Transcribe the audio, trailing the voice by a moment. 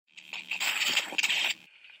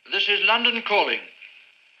This is London Calling.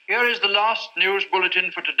 Here is the last news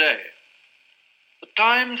bulletin for today. The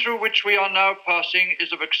time through which we are now passing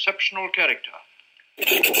is of exceptional character.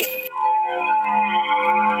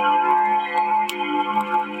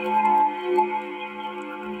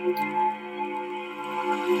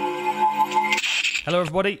 Hello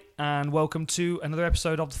everybody and welcome to another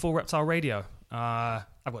episode of the Full Reptile Radio. I've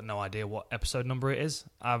got no idea what episode number it is.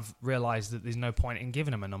 I've realised that there's no point in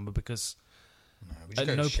giving them a number because at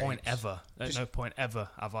no point ever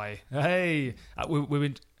have I... Hey!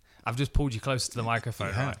 I've just pulled you closer to the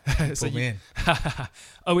microphone, right? So me in.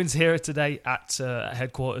 Owen's here today at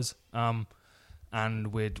headquarters, and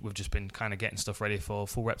we've just been kind of getting stuff ready for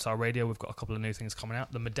Full Reptile Radio. We've got a couple of new things coming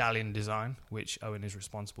out. The medallion design, which Owen is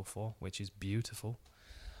responsible for, which is beautiful.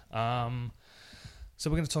 So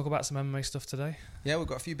we're going to talk about some MMA stuff today. Yeah, we've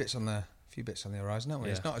got a few bits on the horizon, haven't we?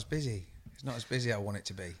 Yeah. It's not as busy. It's not as busy as I want it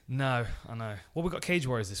to be. No, I know. Well, we've got Cage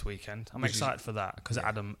Warriors this weekend. I'm excited for that because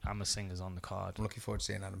Adam Amersinger's on the card. I'm looking forward to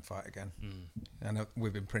seeing Adam fight again. I know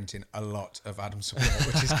we've been printing a lot of Adam support,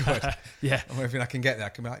 which is good. Yeah. I'm hoping I can get there. I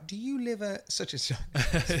can be like, do you live at such a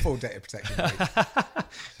full data protection rate?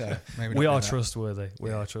 So maybe we are trustworthy. We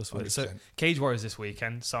are trustworthy. 100%. So Cage Warriors this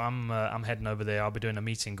weekend. So I'm heading over there. I'll be doing a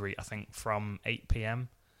meet and greet, I think, from 8 p.m.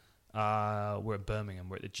 We're at Birmingham.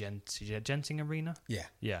 We're at the Genting Arena. Yeah.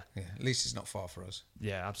 At least it's not far for us.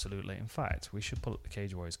 Yeah, absolutely. In fact, we should pull up the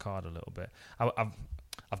Cage Warriors card a little bit.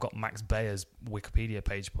 I've got Max Bayer's Wikipedia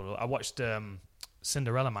page pulled up. I watched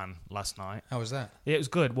Cinderella Man last night. How was that? Yeah, it was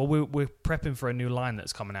good. Well, we're prepping for a new line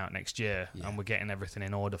that's coming out next year, and we're getting everything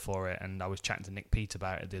in order for it. And I was chatting to Nick Pete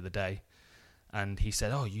about it the other day, and he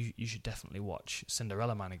said, "Oh, you should definitely watch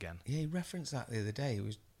Cinderella Man again." Yeah, he referenced that the other day.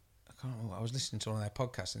 I can't remember. I was listening to one of their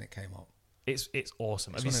podcasts and it came up. It's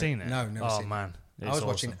awesome. Have you seen it? No, never seen it. Oh man, I was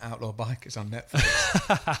watching Outlaw Bikers on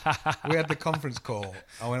Netflix. We had the conference call.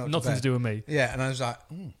 I went up Nothing to do with me. Yeah, and I was like,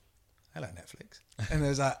 hello Netflix. And there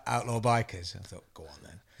was like Outlaw Bikers. I thought, go on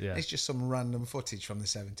then. Yeah. It's just some random footage from the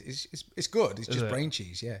 70s. It's good. It's just brain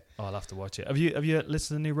cheese, yeah. Oh, I'll have to watch it. Have you listened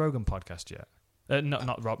to the new Rogan podcast yet?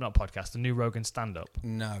 Not podcast, the new Rogan stand-up.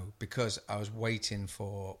 No, because I was waiting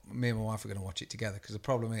for... Me and my wife were going to watch it together, because the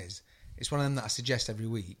problem is, it's one of them that I suggest every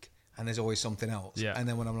week, and there's always something else. Yeah. And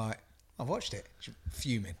then when I'm like, I've watched it,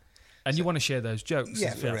 fuming. And you want to share those jokes?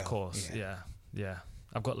 Yeah, for real. Of course. Yeah.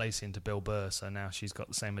 I've got Lacey into Bill Burr, so now she's got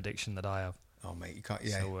the same addiction that I have. Oh, mate, you can't...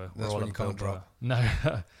 Yeah, so that's all when you can't drop. No.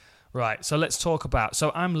 Right, so let's talk about...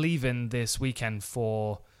 So I'm leaving this weekend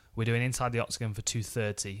for... We're doing Inside the Octagon for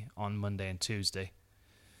 2:30 on Monday and Tuesday,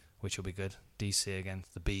 which will be good. DC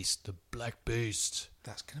against the Beast, the Black Beast.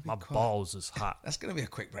 That's going to be My balls is hot. That's going to be a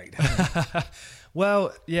quick breakdown.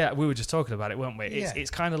 Well, yeah, we were just talking about it, weren't we? Yeah.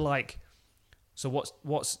 It's kind of like, so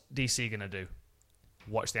what's DC going to do?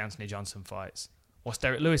 Watch the Anthony Johnson fights. What's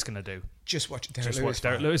Derek Lewis going to do? Just watch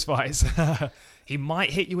Derek Lewis fights. He might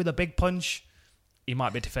hit you with a big punch. He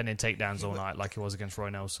might be defending takedowns all night like he was against Roy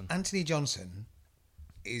Nelson. Anthony Johnson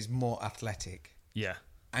is more athletic. Yeah.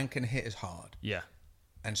 And can hit as hard. Yeah.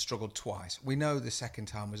 And struggled twice. We know the second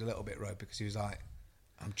time was a little bit rough because he was like,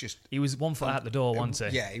 He was 1 foot out the door,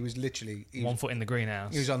 wasn't he? Yeah, he was literally... 1 foot in the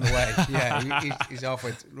greenhouse. He was on the way. Yeah, he's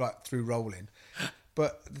halfway through rolling.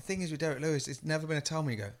 But the thing is with Derek Lewis, it's never been a time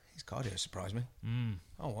when you go, his cardio surprised me.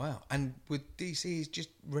 Oh, wow. And with DC, he's just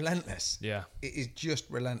relentless. Yeah. It is just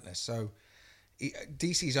relentless. So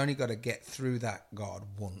DC's only got to get through that guard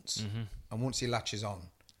once. Mm-hmm. And once he latches on,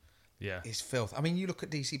 it's filth. I mean, you look at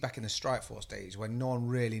DC back in the Strikeforce days when no one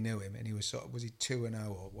really knew him and he was was he 2-0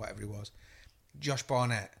 or whatever he was. Josh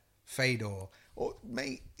Barnett, Fedor, or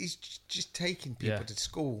mate, he's just taking people to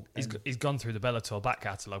school. He's gone through the Bellator back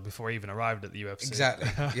catalogue before he even arrived at the UFC. Exactly.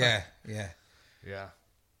 Yeah.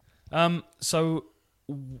 So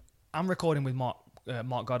I'm recording with Mark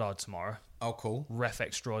Goddard tomorrow. Oh, cool. Ref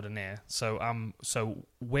extraordinaire. So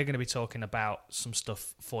we're going to be talking about some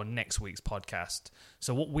stuff for next week's podcast.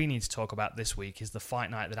 So what we need to talk about this week is the fight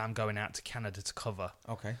night that I'm going out to Canada to cover.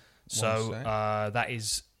 Okay. So that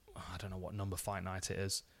is, I don't know what number fight night it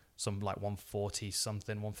is. Some like 140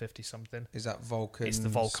 something, 150 something. Is that Volkan? It's the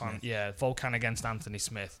Volkan. Smith? Yeah, Volkan against Anthony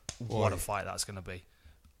Smith. Boy. What a fight that's going to be.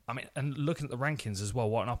 I mean, and looking at the rankings as well,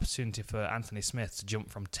 what an opportunity for Anthony Smith to jump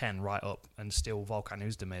from 10 right up and steal Volkan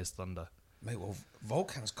Uzdemir's thunder. Mate, well,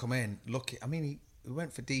 Volkan's come in looking... I mean, he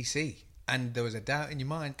went for DC, and there was a doubt in your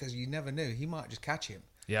mind because you never knew. He might just catch him.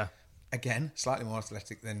 Yeah. Again, slightly more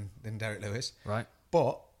athletic than Derek Lewis. Right.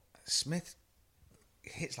 But Smith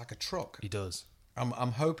hits like a truck. He does. I'm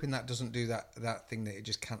hoping that doesn't do that thing that it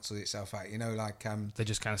just cancels itself out. You know, like... they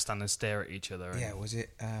just kind of stand and stare at each other. Yeah, was it...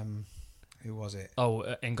 who was it? Oh,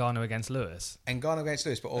 Ngannou against Lewis. Ngannou against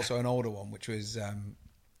Lewis, but also an older one, which was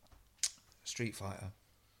Street Fighter.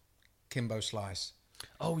 Kimbo Slice.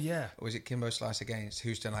 Oh, yeah. Or was it Kimbo Slice against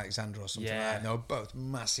Houston Alexander or something like that? And they were both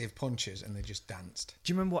massive punchers and they just danced.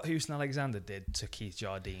 Do you remember what Houston Alexander did to Keith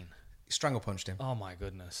Jardine? Strangle punched him. Oh, my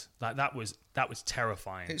goodness. That was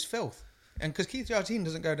terrifying. It was filth. And because Keith Jardine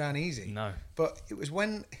doesn't go down easy. No. But it was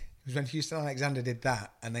when Houston Alexander did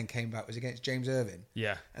that and then came back. It was against James Irvin.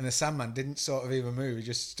 Yeah. And the Sandman didn't sort of even move. He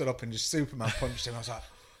just stood up and just Superman punched him. I was like,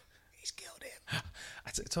 he's killed him.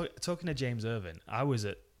 Talking to James Irvin, I was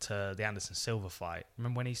at the Anderson Silva fight.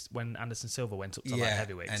 Remember when Anderson Silva went up to light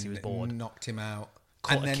heavyweight because he was bored? Knocked him out.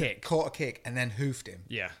 Caught a kick and then hoofed him.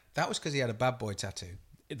 Yeah. That was because he had a bad boy tattoo.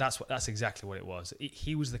 That's exactly what it was.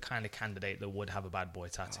 He was the kind of candidate that would have a bad boy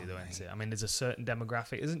tattoo, though, isn't it? I mean, there's a certain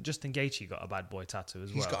demographic. Isn't Justin Gaethje got a bad boy tattoo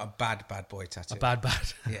as well? He's got a bad boy tattoo. A bad.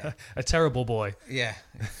 Yeah. A terrible boy. Yeah,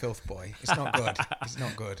 a filth boy. It's not good. It's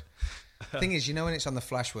not good. Thing is, when it's on the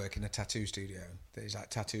flash work in a tattoo studio, there's like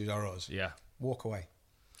tattoos are us. Yeah. Walk away.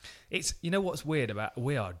 It's what's weird about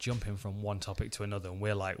we are jumping from one topic to another, and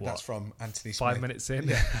we're like what? That's from Anthony Smith. 5 minutes in.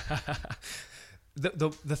 Yeah.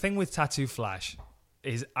 the thing with Tattoo Flash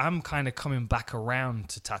is I'm kind of coming back around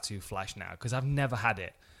to Tattoo Flash now because I've never had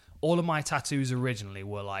it. All of my tattoos originally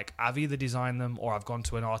were like I've either designed them or I've gone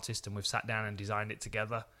to an artist and we've sat down and designed it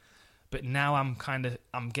together. But now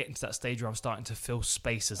I'm getting to that stage where I'm starting to fill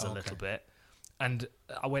spaces a little bit. And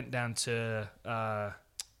I went down to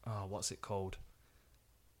what's it called?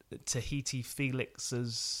 Tahiti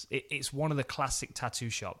Felix's. It's one of the classic tattoo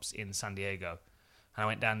shops in San Diego. And I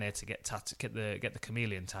went down there to get the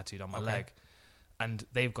chameleon tattooed on my leg. And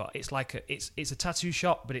they've got it's a tattoo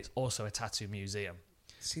shop, but it's also a tattoo museum.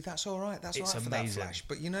 See, that's all right. That's it's all right for amazing. that Flash.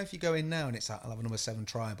 But if you go in now and it's like I'll have a number 7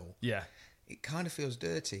 tribal. Yeah. It kind of feels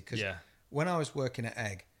dirty because when I was working at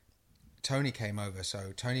Egg, Tony came over.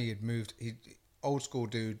 So Tony had moved, old school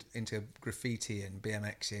dude into graffiti and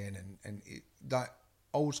BMXing and that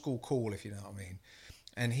old school cool, if you know what I mean.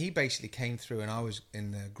 And he basically came through and I was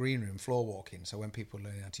in the green room floor walking. So when people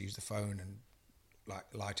learn how to use the phone and like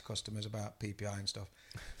lie to customers about PPI and stuff,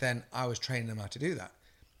 then I was training them how to do that.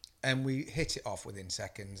 And we hit it off within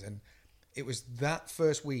seconds. And it was that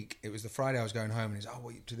first week, it was the Friday I was going home and he's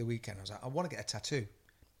what you do the weekend? I was like, I want to get a tattoo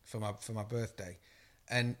for my birthday.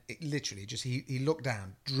 And it literally just, he looked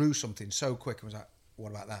down, drew something so quick and was like,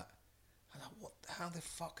 what about that? I was like, how the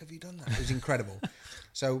fuck have you done that? It was incredible.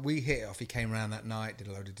 So we hit it off. He came around that night, did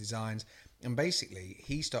a load of designs. And basically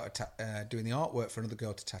he started doing the artwork for another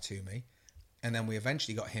girl to tattoo me. And then we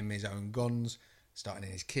eventually got him his own guns, starting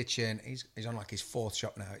in his kitchen. He's on like his 4th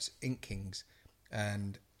shop now. It's Ink Kings.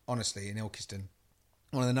 And honestly, in Ilkeston,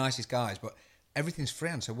 one of the nicest guys, but everything's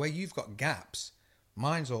freehand. So where you've got gaps,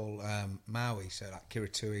 mine's all Maui, so like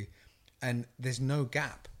Kiritui, and there's no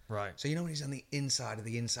gap. Right. So when he's on the inside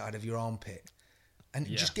of your armpit, and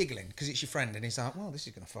just giggling because it's your friend, and he's like, well, this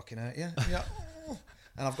is going to fucking hurt you. And you're like, oh.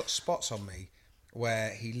 And I've got spots on me where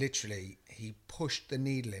he pushed the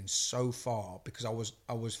needle in so far because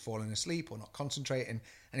I was falling asleep or not concentrating,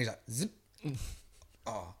 and he's like, zip.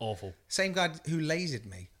 Oh, awful. Same guy who lasered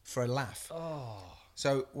me for a laugh. Oh.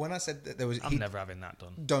 So when I said that there was... I'm never having that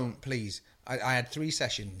done. Don't, please. I had 3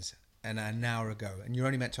 sessions and an hour ago, and you're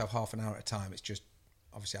only meant to have half an hour at a time. It's just...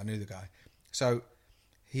 Obviously, I knew the guy. So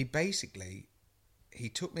he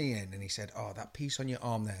took me in and he said, that piece on your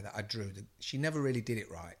arm there that I drew, she never really did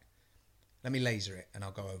it right. Let me laser it and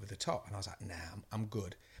I'll go over the top. And I was like, nah, I'm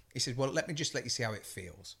good. He said, well, let me let you see how it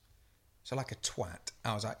feels. So like a twat,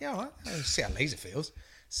 I was like, yeah, all right, let's see how laser feels.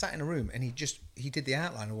 Sat in a room and he did the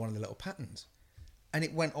outline of one of the little patterns. And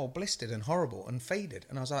it went all blistered and horrible and faded.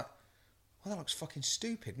 And I was like, well, that looks fucking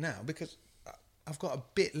stupid now because I've got a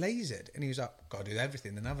bit lasered. And he was like, got to do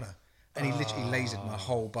everything then, haven't I? And he literally lasered my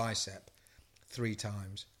whole bicep 3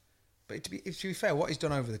 times. But to be fair, what he's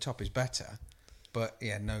done over the top is better. But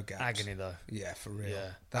yeah, no gaps. Agony though. Yeah, for real.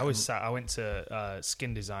 Yeah, I went to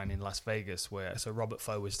skin design in Las Vegas so Robert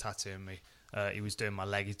Foe was tattooing me. He was doing my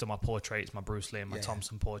leg. He's done my portraits, my Bruce Lee and my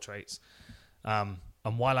Thompson portraits.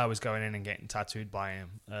 And while I was going in and getting tattooed by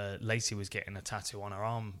him, Lacey was getting a tattoo on her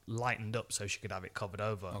arm, lightened up so she could have it covered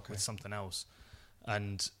over with something else.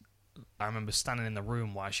 And I remember standing in the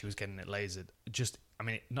room while she was getting it lasered.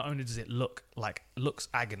 Not only does it looks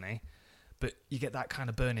agony, but you get that kind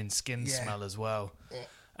of burning skin smell as well.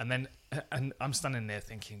 And I'm standing there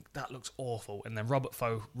thinking, that looks awful. And then Robert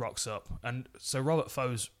Foe rocks up. And so Robert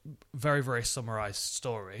Foe's very, very summarised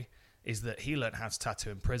story is that he learned how to tattoo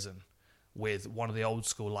in prison with one of the old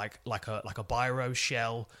school, like a biro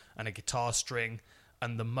shell and a guitar string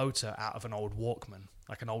and the motor out of an old Walkman,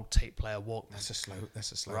 like an old tape player Walkman. That's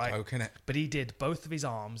a slow poke, isn't it? But he did both of his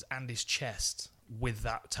arms and his chest with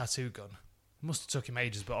that tattoo gun. must have took him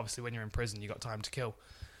ages, but obviously when you're in prison, you got time to kill.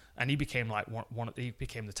 And he became like he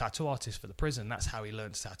became the tattoo artist for the prison. That's how he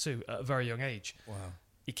learned to tattoo at a very young age. Wow.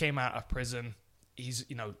 He came out of prison. He's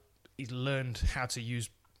learned how to use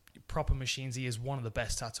proper machines. He is one of the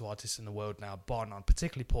best tattoo artists in the world now, bar none,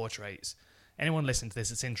 particularly portraits. Anyone listening to this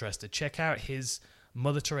that's interested, check out his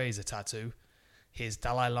Mother Teresa tattoo, his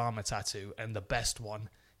Dalai Lama tattoo, and the best one,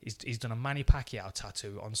 he's done a Manny Pacquiao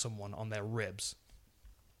tattoo on someone on their ribs.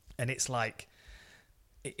 And it's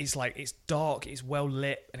dark, it's well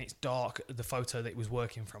lit, and it's dark, the photo that he was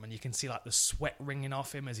working from, and you can see like the sweat wringing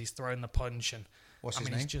off him as he's throwing the punch. And what's his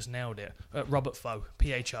name? He's just nailed it. Robert Foe,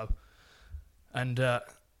 Pho. And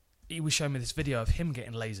he was showing me this video of him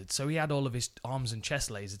getting lasered. So he had all of his arms and chest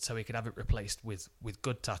lasered so he could have it replaced with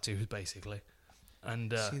good tattoos, basically.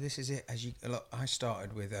 And see, this is it. Look, I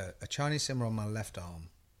started with a Chinese symbol on my left arm,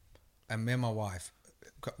 and me and my wife,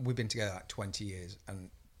 we've been together like 20 years,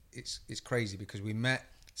 and it's crazy because we met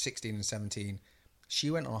 16 and 17.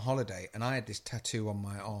 She went on a holiday, and I had this tattoo on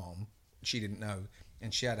my arm. She didn't know,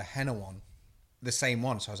 and she had a henna one, the same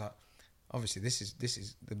one. So I was like, obviously this is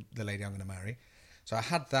the lady I'm going to marry. So I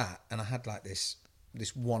had that, and I had like this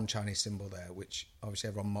one Chinese symbol there, which obviously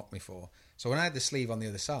everyone mocked me for. So when I had the sleeve on the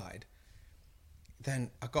other side,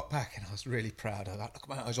 then I got back and I was really proud. I was like, look at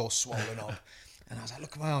my eyes all swollen up, and I was like,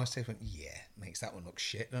 look at my eyes. They went, yeah, makes that one look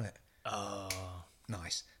shit, doesn't it? oh,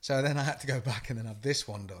 Nice. So then I had to go back and then have this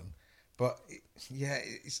one done. But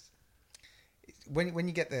it's when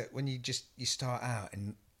you get there, when you start out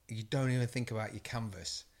and you don't even think about your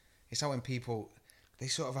canvas. It's like when people, they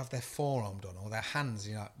sort of have their forearm done or their hands,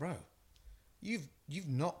 and you're like, bro, you've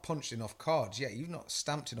not punched enough cards yet. You've not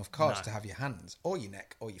stamped enough cards to have your hands or your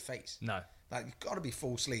neck or your face. No. Like, you've got to be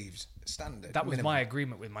full sleeves, standard. That was minimum. my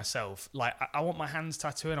agreement with myself. Like, I want my hands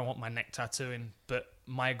tattooing, I want my neck tattooing, but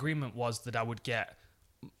my agreement was that I would get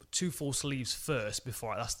 2 full sleeves first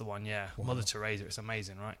before that's the one, yeah. Wow. Mother Teresa, it's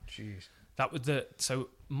amazing, right? Jeez. That was so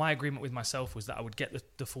my agreement with myself was that I would get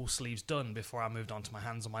the full sleeves done before I moved on to my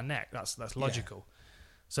hands and my neck. That's logical. Yeah.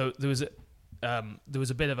 So there was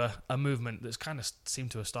a bit of a movement that's kind of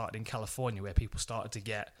seemed to have started in California, where people started to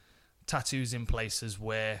get tattoos in places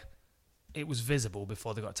where it was visible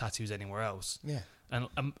before they got tattoos anywhere else. Yeah. And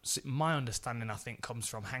my understanding, I think, comes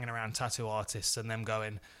from hanging around tattoo artists and them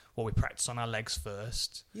going, well, we practice on our legs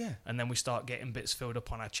first. Yeah. And then we start getting bits filled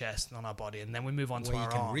up on our chest and on our body, and then we move on to where our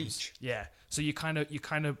you can arms. reach. Yeah. So you kind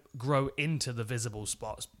of grow into the visible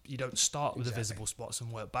spots. You don't start with the visible spots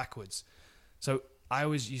and work backwards. So I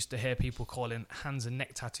always used to hear people calling hands and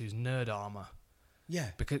neck tattoos nerd armor.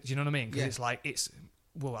 Yeah. Because, you know what I mean? Because it's like,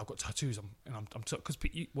 well, I've got tattoos on, and I'm because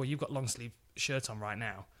you've got long sleeve shirt on right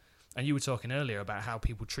now, and you were talking earlier about how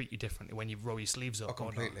people treat you differently when you roll your sleeves up. Oh,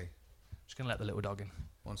 completely. Just gonna let the little dog in.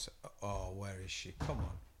 Oh, where is she? Come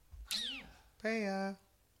on. Paya.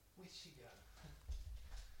 Where'd she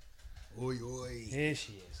go? Oi, oi. Here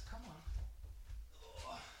she is. Come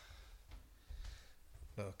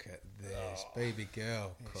on. Look at this baby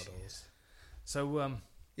girl cuddles. So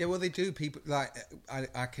yeah, well, they do. People like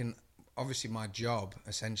I can. Obviously, my job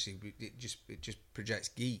essentially it just projects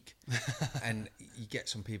geek, and you get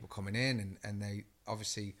some people coming in, and they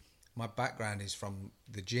obviously, my background is from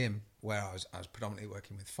the gym where I was predominantly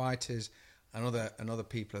working with fighters and other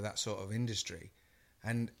people of that sort of industry,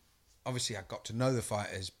 and obviously I got to know the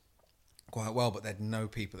fighters quite well, but they'd know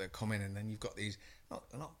people that come in, and then you've got these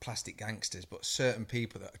not plastic gangsters, but certain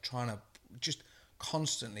people that are trying to just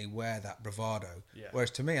constantly wear that bravado. Yeah.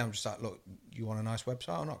 Whereas to me, I'm just like, look, you want a nice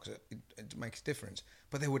website or not? Because it makes a difference.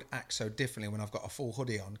 But they would act so differently when I've got a full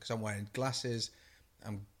hoodie on, because I'm wearing glasses,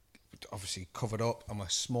 I'm obviously covered up, I'm a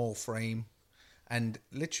small frame, and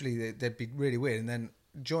literally they'd be really weird. And then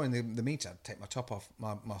during the meet, I'd take my top off,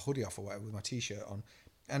 my hoodie off or whatever with my t-shirt on,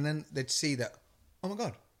 and then they'd see that, oh my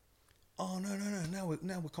God, oh no,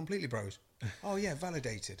 now we're completely bros. Oh yeah,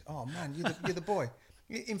 validated. Oh man, you're the boy.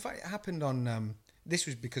 In fact, it happened on. This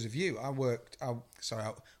was because of you.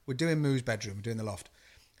 We're doing Moo's bedroom, we're doing the loft,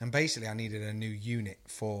 and basically I needed a new unit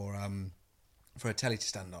for a telly to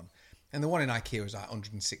stand on, and the one in IKEA was like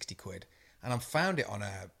 160 quid, and I found it on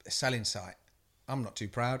a selling site. I'm not too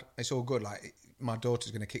proud. It's all good. Like, my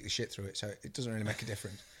daughter's going to kick the shit through it, so it doesn't really make a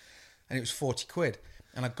difference. And it was 40 quid,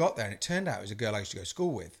 and I got there, and it turned out it was a girl I used to go to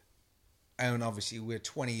school with, and obviously we're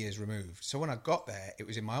 20 years removed. So when I got there, it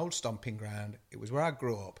was in my old stomping ground. It was where I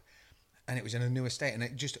grew up. And it was in a new estate, and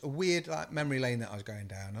it just a weird like memory lane that I was going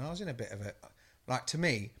down, and I was in a bit of a like, to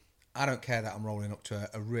me, I don't care that I'm rolling up to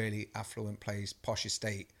a really affluent place, posh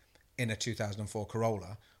estate in a 2004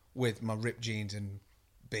 Corolla with my ripped jeans and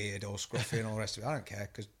beard all scruffy and all the rest of it. I don't care,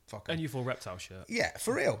 because fuck 'em. And you full Reptile shirt. Yeah,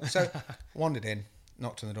 for real. So wandered in,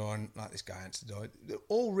 knocked on the door, and like this guy answered the door. They're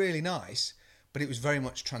all really nice, but it was very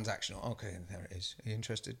much transactional. Okay, there it is. Are you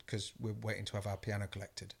interested? Because we're waiting to have our piano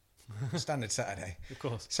collected. Standard Saturday. Of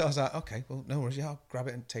course. So I was like, okay, well, no worries. Yeah, I'll grab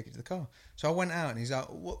it and take it to the car. So I went out, and he's like,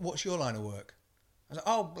 what's your line of work? I was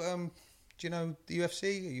like, do you know the UFC?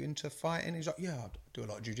 Are you into fighting? He's like, yeah, I do a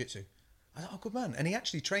lot of jiu-jitsu. I was like, oh, good man. And he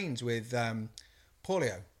actually trains with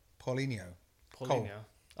Paulinho.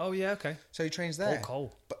 Oh, yeah, okay. So he trains there.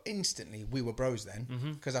 Cole. But instantly, we were bros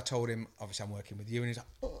then, because I told him, obviously, I'm working with you. And he's like,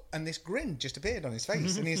 oh, and this grin just appeared on his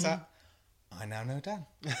face. And he's like, I now know Dan.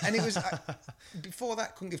 And it was, before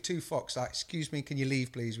that, couldn't give two fucks. Like, excuse me, can you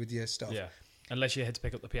leave, please, with your stuff? Yeah, unless you had to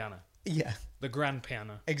pick up the piano. Yeah. The grand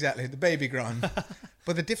piano. Exactly, the baby grand.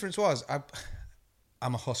 But the difference was,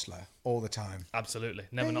 I'm a hustler all the time. Absolutely.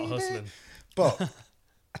 Never not hustling. But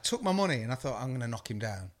I took my money and I thought, I'm going to knock him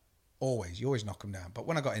down. Always. You always knock him down. But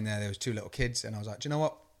when I got in there was two little kids and I was like, do you know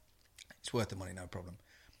what? It's worth the money, no problem.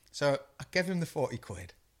 So I gave him the 40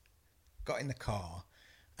 quid, got in the car,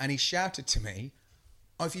 and he shouted to me,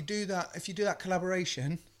 oh, if you do that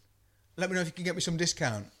collaboration, let me know if you can get me some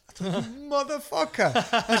discount. I thought,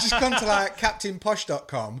 motherfucker. I just gone to like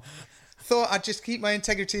CaptainPosh.com, thought I'd just keep my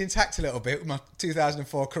integrity intact a little bit with my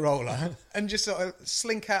 2004 Corolla and just sort of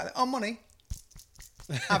slink out, oh, money.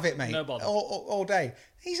 Have it, mate. No bother. All day.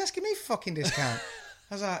 He's asking me fucking discount.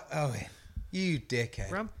 I was like, oh, you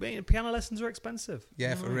dickhead. Piano lessons are expensive.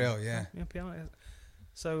 Yeah, for real, yeah. Yeah, piano.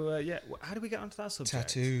 So, how do we get onto that subject?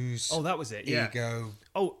 Tattoos. Oh, that was it, yeah. Ego.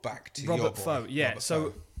 Oh, back to Robert your boy. Foe. Yeah, Robert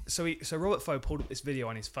so Foe. Robert Foe pulled up this video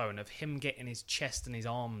on his phone of him getting his chest and his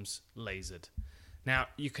arms lasered. Now,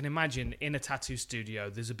 you can imagine in a tattoo studio,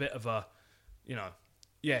 there's a bit of a,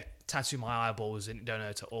 tattoo my eyeballs and it don't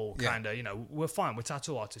hurt at all, kind of, we're fine. We're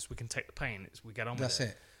tattoo artists. We can take the pain. We get on with it. That's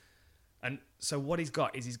it. And so what he's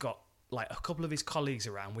got is like a couple of his colleagues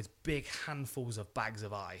around with big handfuls of bags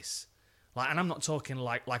of ice. And I'm not talking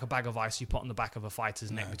like a bag of ice you put on the back of a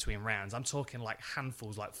fighter's neck between rounds. I'm talking like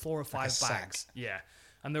handfuls, like 4 or 5 bags. Sack. Yeah.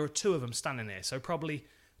 And there are 2 of them standing there. So probably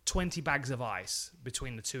 20 bags of ice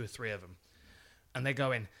between the 2 or 3 of them. And they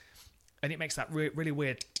go in. And it makes that really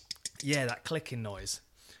weird, that clicking noise.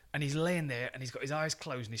 And he's laying there and he's got his eyes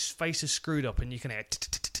closed and his face is screwed up and you can hear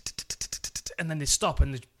and then they stop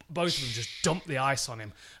and both of them just dump the ice on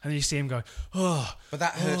him, and then you see him going, oh. But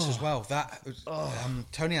that hurts as well.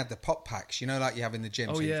 Tony had the pop packs, like you have in the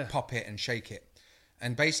gym. So you pop it and shake it.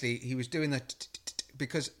 And basically, he was doing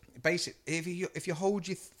because basically, if you hold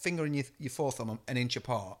your finger and your forethumb an inch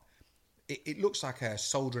apart, it looks like a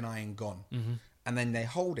soldering iron gun. Mm-hmm. And then they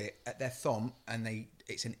hold it at their thumb, and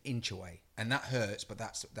it's an inch away, and that hurts. But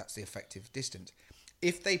that's the effective distance.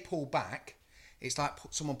 If they pull back, it's like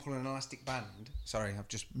someone pulling an elastic band. Sorry, I've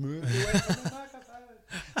just moved away from the microphone.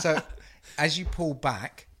 So as you pull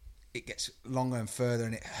back, it gets longer and further,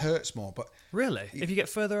 and it hurts more. But really, if you get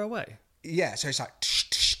further away, yeah. So it's like tsh,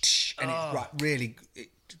 tsh, tsh, and it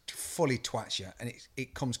fully twats you, and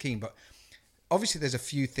it comes keen. But obviously, there's a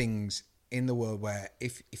few things in the world where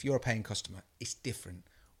if you're a paying customer, it's different.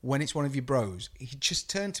 When it's one of your bros, he just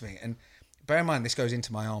turned to me, and bear in mind this goes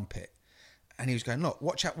into my armpit. And he was going, look,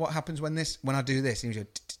 watch out what happens when I do this. And he was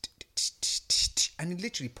going, and he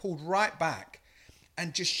literally pulled right back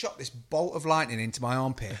and just shot this bolt of lightning into my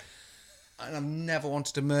armpit. And I've never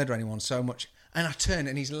wanted to murder anyone so much. And I turned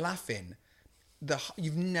and he's laughing.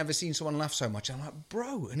 You've never seen someone laugh so much. I'm like,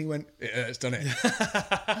 bro. And he went, it hurts, doesn't it?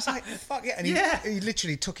 I was like, fuck yeah. And he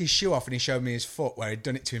literally took his shoe off and he showed me his foot where he'd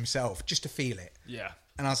done it to himself just to feel it. Yeah.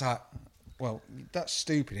 And I was like, well, that's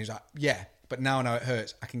stupid. He was like, yeah, but now I know it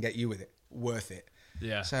hurts. I can get you with it. Worth it.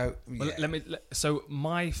 Yeah. So I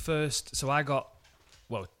got,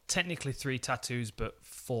 technically 3 tattoos, but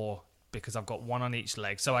 4 because I've got 1 on each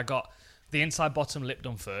leg. So I got the inside bottom lip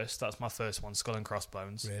done first. That's my first one, skull and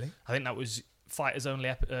crossbones. Really? I think that was Fighters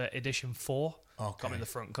Only edition 4. Okay. Got me the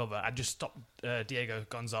front cover. I just stopped Diego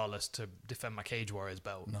Gonzalez to defend my Cage Warriors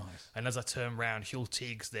belt. Nice. And as I turned round, Huel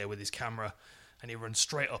Teague's there with his camera. And he runs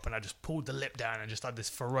straight up, and I just pulled the lip down and just had this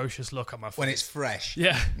ferocious look on my face. When it's fresh.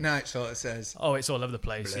 Yeah. No, it's all it says. Oh, it's all over the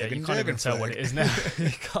place. Blurg, yeah, you can't even tell what it is now. You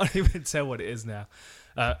can't even tell what it is now.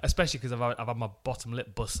 Especially because I've had my bottom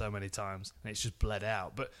lip bust so many times, and it's just bled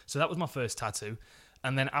out. But so that was my first tattoo.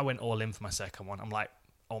 And then I went all in for my second one. I'm like,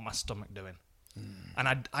 oh, my stomach doing?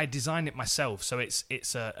 And I designed it myself. So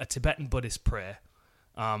it's a Tibetan Buddhist prayer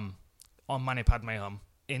on Mani Padme Hum.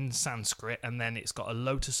 In Sanskrit, and then it's got a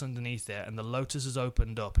lotus underneath there, and the lotus is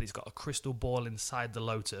opened up, and it's got a crystal ball inside the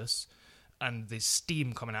lotus, and there's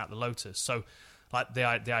steam coming out the lotus. So, like the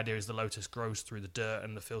idea is the lotus grows through the dirt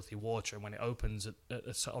and the filthy water, and when it opens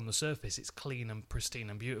on the surface, it's clean and pristine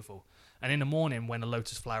and beautiful. And in the morning, when a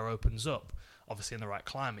lotus flower opens up, obviously in the right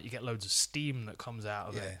climate, you get loads of steam that comes out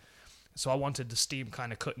of it. So I wanted the steam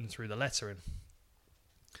kind of cutting through the lettering.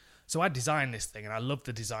 So I designed this thing, and I loved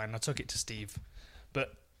the design. I took it to Steve,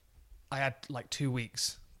 but I had like 2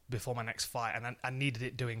 weeks before my next fight, and I needed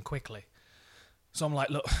it doing quickly. So I'm like,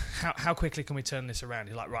 look, how quickly can we turn this around?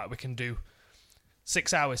 He's like, right, we can do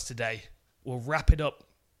 6 hours today. We'll wrap it up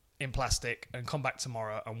in plastic and come back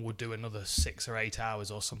tomorrow, and we'll do another 6 or 8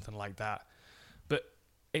 hours or something like that. But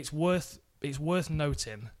it's worth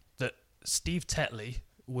noting that Steve Tetley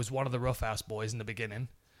was one of the Roughhouse boys in the beginning.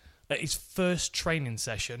 At his first training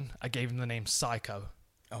session, I gave him the name Psycho.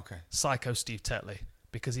 Okay. Psycho Steve Tetley,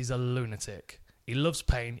 because he's a lunatic. He loves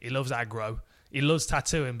pain. He loves aggro. He loves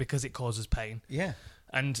tattooing because it causes pain. Yeah.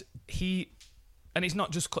 And it's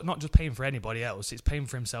not just pain for anybody else. It's pain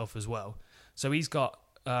for himself as well. So he's got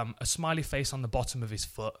a smiley face on the bottom of his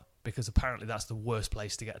foot, because apparently that's the worst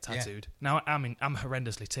place to get tattooed. Yeah. Now I'm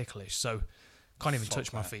horrendously ticklish, so can't even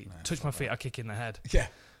touch my feet. Touch my feet, I kick in the head. Yeah.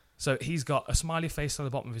 So he's got a smiley face on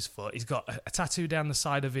the bottom of his foot. He's got a tattoo down the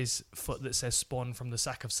side of his foot that says "Spawn from the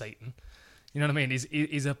sack of Satan." You know what I mean?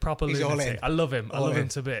 He's a proper lunatic. I love him. I love him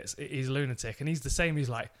to bits. He's a lunatic, and he's the same. He's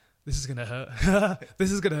like, this is gonna hurt.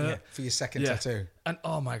 This is gonna hurt. Yeah, for your second tattoo. And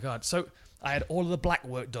oh my god! So I had all of the black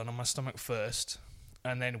work done on my stomach first,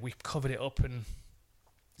 and then we covered it up and,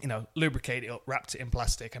 lubricated it up, wrapped it in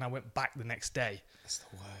plastic, and I went back the next day. That's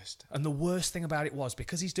the worst. And the worst thing about it was,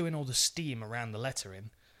 because he's doing all the steam around the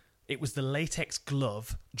lettering, it was the latex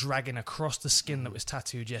glove dragging across the skin that was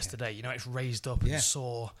tattooed yesterday. Yeah. It's raised up and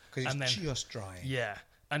sore. Because it's just drying. Yeah.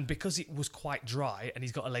 And because it was quite dry and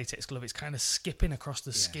he's got a latex glove, it's kind of skipping across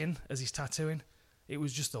the skin as he's tattooing. It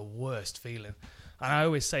was just the worst feeling. And I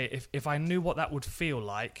always say, if I knew what that would feel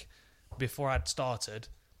like before I'd started,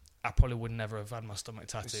 I probably would never have had my stomach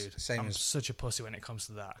tattooed. I'm such a pussy when it comes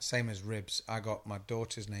to that. Same as ribs. I got my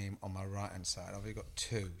daughter's name on my right-hand side. I've only got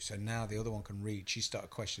 2. So now the other one can read. She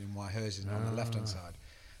started questioning why hers is not on the left-hand side.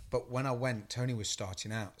 But when I went, Tony was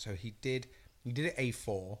starting out. So he did it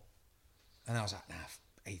A4. And I was like,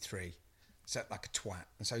 nah, A3. Set like a twat.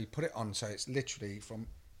 And so he put it on. So it's literally from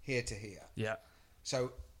here to here. Yeah.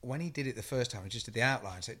 So when he did it the first time, he just did the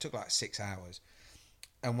outline. So it took like 6 hours.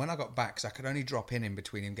 And when I got back, because I could only drop in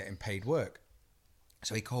between him getting paid work.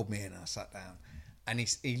 So he called me in and I sat down. And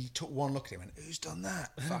he took one look at him and who's done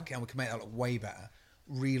that? Fuck hell, we can make that look way better.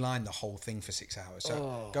 Relined the whole thing for 6 hours.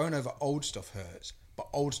 So going over old stuff hurts, but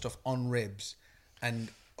old stuff on ribs and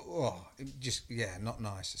not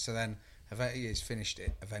nice. So then he's finished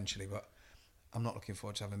it eventually, but I'm not looking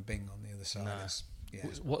forward to having Bing on the other side. No.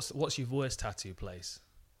 What's your worst tattoo place?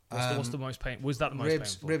 What's the most pain? Was that the most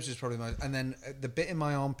painful? Ribs was probably the most. And then the bit in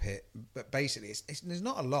my armpit, but basically, there's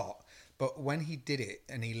not a lot. But when he did it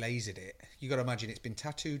and he lasered it, you got to imagine it's been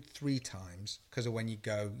tattooed 3 times because of when you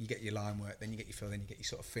go, you get your line work, then you get your fill, then you get your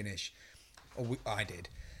sort of finish. I did.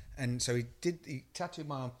 And so he tattooed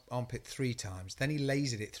my armpit 3 times, then he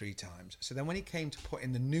lasered it 3 times. So then when he came to put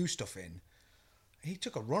in the new stuff in, he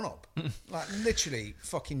took a run up, like literally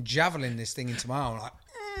fucking javelin this thing into my arm, like.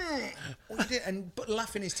 What you did, but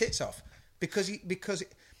laughing his tits off because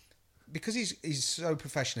he's so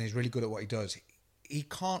professional. He's really good at what he does. He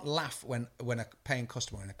can't laugh when a paying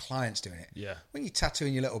customer and a client's doing it. Yeah. When you're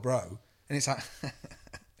tattooing your little bro and it's like,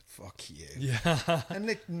 fuck you. Yeah.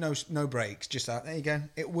 And no breaks. Just like, there you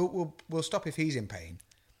go. We'll stop if he's in pain,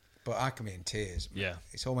 but I can be in tears. Yeah.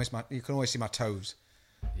 It's almost you can always see my toes.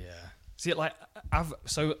 Yeah. See, like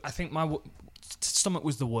I think my stomach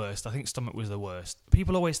was the worst. I think stomach was the worst.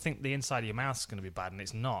 People always think the inside of your mouth is going to be bad, and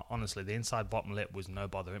it's not. Honestly, the inside bottom lip was no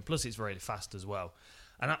bother. And plus, it's really fast as well.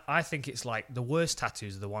 And I think it's like the worst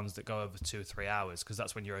tattoos are the ones that go over 2 or 3 hours, because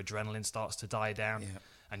that's when your adrenaline starts to die down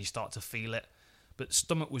and you start to feel it. But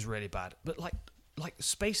stomach was really bad. But like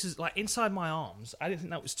spaces, like inside my arms, I didn't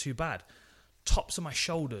think that was too bad. Tops of my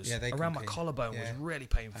shoulders, around my collarbone was really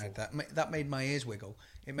painful. I had that made my ears wiggle.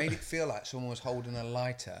 It made it feel like someone was holding a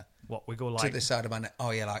lighter. What, wiggle like? To the side of my neck.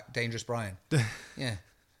 Oh, yeah, like Dangerous Brian. Yeah.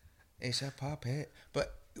 It's a puppet.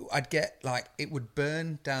 But I'd get, like, it would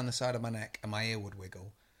burn down the side of my neck and my ear would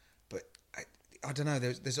wiggle. But I don't know,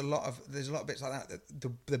 there's a lot of bits like that.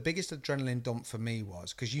 The biggest adrenaline dump for me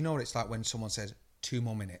was, because you know what it's like when someone says 2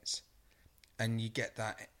 more minutes. And you get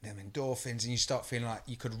them endorphins and you start feeling like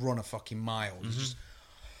you could run a fucking mile. Mm-hmm.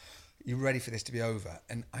 You're ready for this to be over.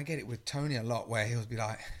 And I get it with Tony a lot, where he'll be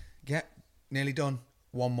like, nearly done,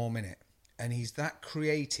 1 more minute. And he's that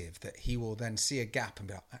creative that he will then see a gap and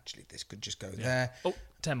be like, actually, this could just go there. Oh,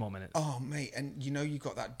 10 more minutes. Oh, mate. And you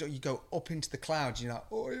got that, you go up into the clouds, you're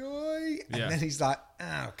like, oi, oi. And then he's like,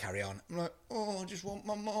 oh, carry on. I'm like, oh, I just want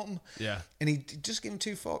my mum. Yeah. And he just give him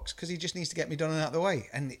 2 fucks because he just needs to get me done and out of the way.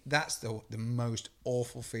 And that's the most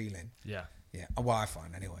awful feeling. Yeah. Yeah. Well, I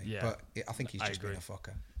find anyway. Yeah. But I think he's just being a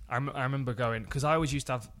fucker. I remember going, because I always used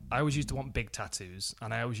to want big tattoos,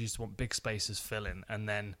 and I always used to want big spaces filling, and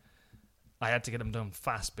then I had to get them done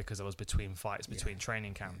fast because I was between fights, between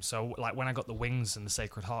training camps. So like when I got the wings and the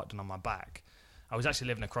Sacred Heart done on my back, I was actually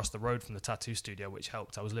living across the road from the tattoo studio, which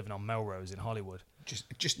helped. I was living on Melrose in Hollywood.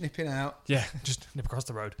 Just nipping out. Yeah, just nip across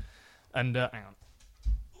the road. And hang on.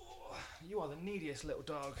 Oh, you are the neediest little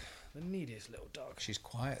dog. The neediest little dog. She's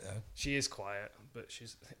quiet though. She is quiet, but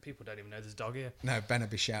people don't even know there's a dog here. No, Ben would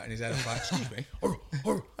be shouting his head off like, excuse me.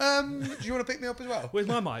 Do you want to pick me up as well? Where's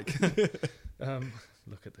my mic?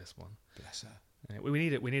 Look at this one. Bless her. Yeah, we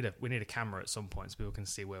need a camera at some point so people can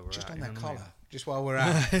see where we're just at. Just on that collar. Just while we're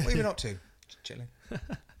at. What have you been up to? Just chilling.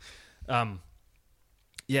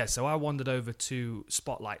 Yeah, so I wandered over to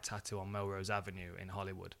Spotlight Tattoo on Melrose Avenue in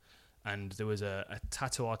Hollywood, and there was a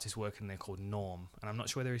tattoo artist working there called Norm, and I'm not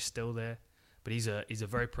sure whether he's still there, but he's a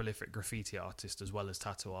very prolific graffiti artist as well as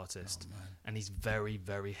tattoo artist, and he's very,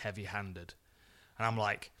 very heavy-handed. And I'm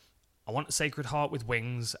like, I want a Sacred Heart with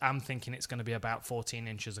wings. I'm thinking it's going to be about 14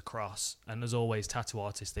 inches across, and as always, tattoo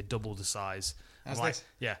artists, they double the size. How's I'm like, this?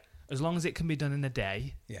 yeah, as long as it can be done in a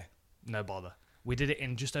day, yeah, no bother. We did it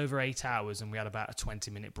in just over 8 hours, and we had about a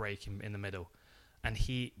 20-minute break in the middle. And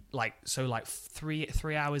he,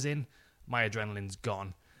 three hours in, my adrenaline's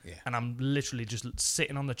gone. Yeah. And I'm literally just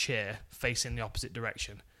sitting on the chair, facing the opposite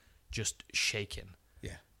direction, just shaking.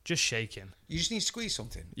 Yeah. Just shaking. You just need to squeeze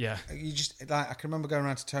something. Yeah. You just, like, I can remember going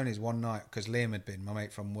around to Tony's one night, because Liam had been, my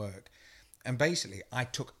mate from work. And basically, I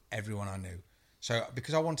took everyone I knew. So,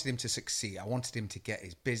 because I wanted him to succeed, I wanted him to get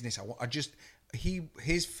his business.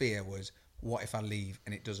 His fear was, what if I leave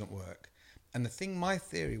and it doesn't work? And my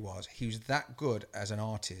theory was, he was that good as an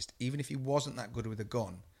artist, even if he wasn't that good with a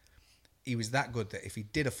gun, he was that good that if he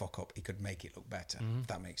did a fuck up, he could make it look better, if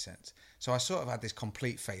that makes sense. So I sort of had this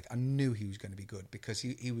complete faith. I knew he was going to be good because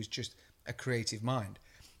he was just a creative mind.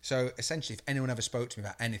 So essentially, if anyone ever spoke to me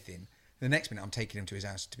about anything, the next minute I'm taking him to his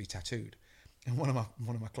house to be tattooed. And one of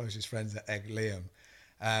my closest friends at Egg,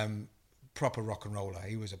 Liam, proper rock and roller.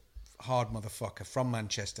 He was a hard motherfucker from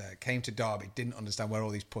Manchester, came to Derby, didn't understand where all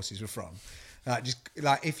these pussies were from.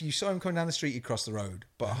 If you saw him coming down the street, he'd cross the road,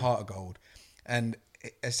 but a heart of gold. And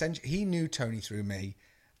essentially, he knew Tony through me,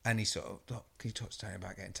 and he sort of, look, can you talk to Tony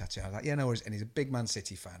about getting tattooed? I was like, yeah, no worries. And he's a big Man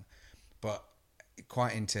City fan, but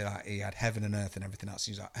quite into, he had Heaven and Earth and everything else.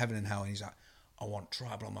 He's like, Heaven and Hell, and he's like, I want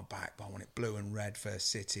tribal on my back, but I want it blue and red for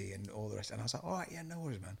City and all the rest. And I was like, all right, yeah, no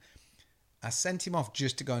worries, man. I sent him off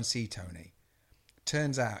just to go and see Tony.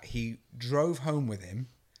 Turns out he drove home with him.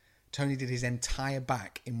 Tony did his entire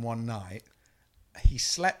back in one night. He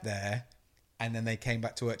slept there, and then they came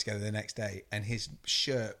back to work together the next day, and his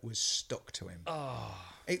shirt was stuck to him. Oh.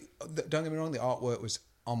 Don't get me wrong, the artwork was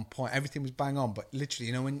on point. Everything was bang on, but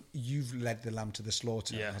literally, when you've led the lamb to the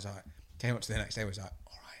slaughter, I was like, came up to the next day, was like,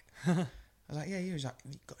 all right. I was like, yeah, he was like,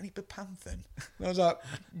 have you got any bepanthen? And I was like,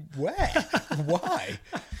 where? Why?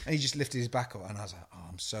 And he just lifted his back up, and I was like, oh,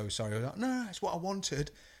 I'm so sorry. I was like, no, it's what I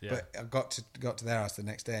wanted. Yeah. But I got to their house the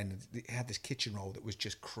next day, and it had this kitchen roll that was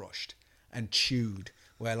just crushed and chewed,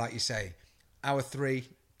 where, like you say, hour 3,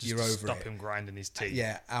 just you're over stop it. Him grinding his teeth.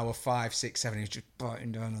 Yeah, hour 5, 6, 7, he was just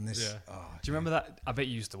biting down on this. Yeah. Oh, do you remember that? I bet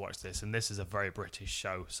you used to watch this, and this is a very British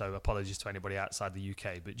show, so apologies to anybody outside the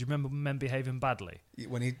UK, but do you remember Men Behaving Badly?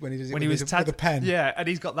 When he does it with a pen? Yeah, and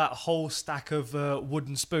he's got that whole stack of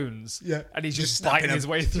wooden spoons, yeah, and he's just biting his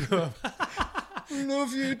way through them.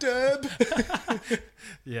 Love you, Deb.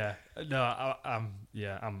 Yeah, no,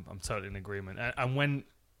 I'm totally in agreement.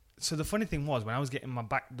 So the funny thing was, when I was getting my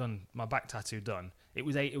back tattoo done, it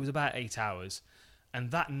was about 8 hours,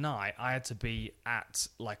 and that night I had to be at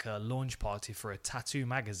like a launch party for a tattoo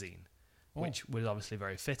magazine, which was obviously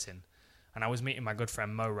very fitting. And I was meeting my good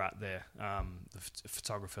friend Mo Rat there, the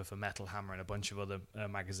photographer for Metal Hammer and a bunch of other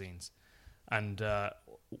magazines. And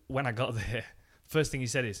when I got there, first thing he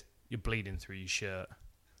said is, "You're bleeding through your shirt."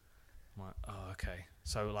 I'm like, oh, okay.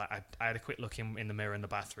 So like I had a quick look in the mirror in the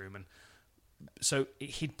bathroom, and so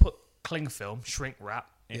he'd put cling film, shrink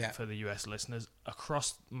wrap, for the US listeners,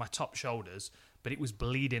 across my top shoulders, but it was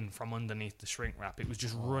bleeding from underneath the shrink wrap. It was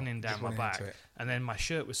just running down my back, and then my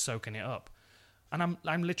shirt was soaking it up. And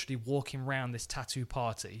I'm literally walking around this tattoo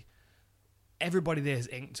party. Everybody there is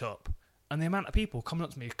inked up, and the amount of people coming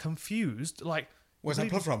up to me confused, like, "Where's that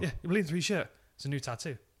blood from?" Yeah, you're bleeding through your shirt. It's a new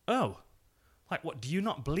tattoo. Oh. Like, what, do you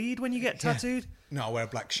not bleed when you get tattooed? No, I wear a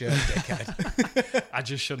black shirt, dickhead. I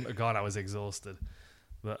just shouldn't have gone. I was exhausted.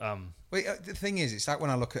 But the thing is, it's like when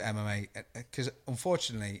I look at MMA, because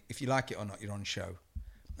unfortunately, if you like it or not, you're on show.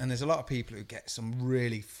 And there's a lot of people who get some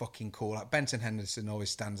really fucking cool. Like Benson Henderson always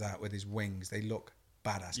stands out with his wings. They look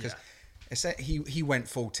badass because he went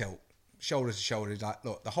full tilt, shoulder to shoulder. Like,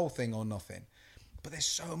 look, the whole thing or nothing. But there's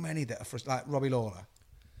so many that are like Robbie Lawler.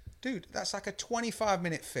 Dude, that's like a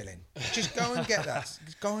 25-minute fill-in. Just go and get that.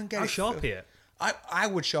 Just go and get I'll it. sharpie it. I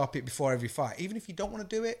would sharpie it before every fight. Even if you don't want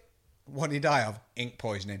to do it, what do you die of? Ink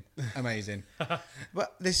poisoning. Amazing.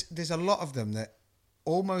 But there's a lot of them that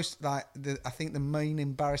almost like, I think the main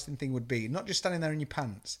embarrassing thing would be, not just standing there in your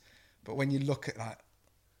pants, but when you look at like,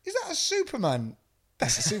 is that a Superman?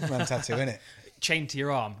 That's a Superman tattoo, isn't it? Chained to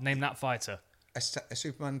your arm. Name that fighter. A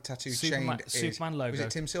Superman tattoo Superman chained logo. Was it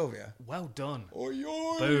Tim Sylvia? Well done. Oy,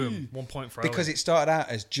 oy. Boom. 1 point for Because Owen. it started out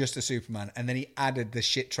as just a Superman, and then he added the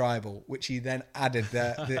shit tribal, which he then added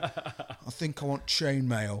the I think I want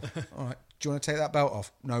chainmail. All right, do you want to take that belt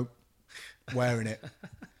off? No, wearing it. Do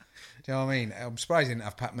you know what I mean? I'm surprised he didn't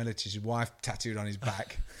have Pat Military's wife tattooed on his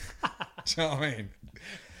back. Do you know what I mean?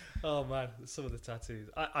 Oh man, some of the tattoos.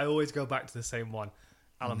 I always go back to the same one.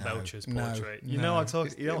 Alan Belcher's portrait. You know I'm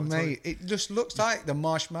talking. You know what I'm talking. It just looks like the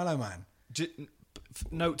Marshmallow Man.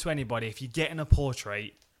 Note to anybody: if you're getting a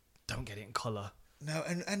portrait, don't get it in colour. No,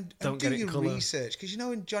 and Don't do get it in your colour. research, because you know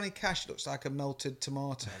when Johnny Cash looks like a melted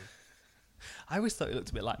tomato. I always thought it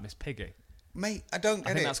looked a bit like Miss Piggy. Mate, I don't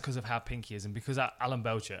get I think it. that's because of how pink he is, and because Alan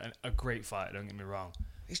Belcher, a great fighter. Don't get me wrong.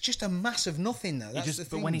 It's just a massive nothing, though. That's the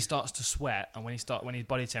thing. But when he starts to sweat and when his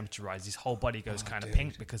body temperature rises, his whole body goes kind of dude.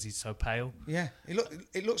 pink because he's so pale. Yeah,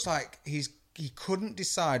 it looks like he couldn't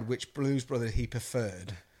decide which Blues Brother he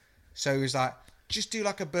preferred, so he was like, just do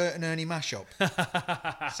like a Bert and Ernie mashup.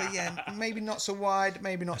 So yeah, maybe not so wide,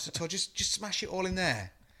 maybe not so tall. Just smash it all in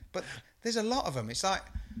there. But there's a lot of them. It's like,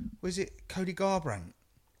 was it Cody Garbrandt?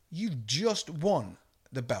 You just won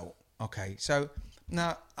the belt, okay? So.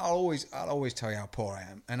 Now, I'll always tell you how poor I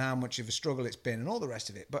am and how much of a struggle it's been and all the rest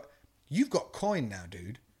of it. But you've got coin now,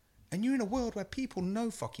 dude. And you're in a world where people know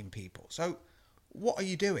fucking people. So what are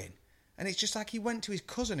you doing? And it's just like he went to his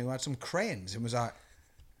cousin who had some crayons and was like,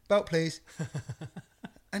 belt, please.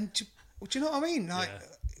 And do you know what I mean? Like,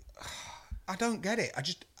 yeah. I don't get it.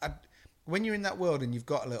 When you're in that world and you've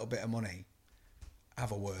got a little bit of money,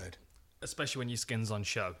 have a word. Especially when your skin's on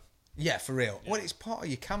show. Yeah, for real. Yeah. Well, it's part of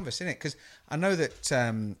your canvas, isn't it? Because I know that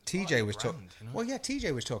TJ was talking. You know? Well, yeah,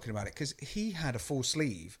 TJ was talking about it because he had a full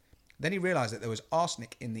sleeve. Then he realised that there was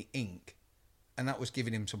arsenic in the ink, and that was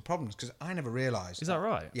giving him some problems. Because I never realised. Is that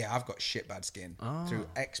right? Yeah, I've got shit bad skin through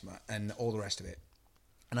eczema and all the rest of it,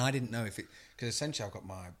 and I didn't know if it, because essentially I've got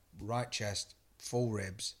my right chest, full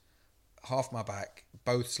ribs, half my back,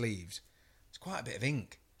 both sleeves. It's quite a bit of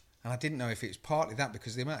ink, and I didn't know if it was partly that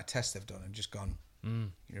because the amount of tests they've done and just gone.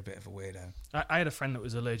 You're a bit of a weirdo. I had a friend that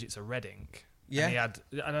was allergic to red ink. Yeah,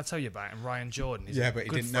 and I tell you about him, Ryan Jordan. He's but he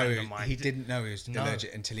didn't know. He didn't know he was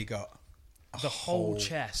allergic until he got the whole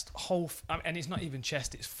chest, and it's not even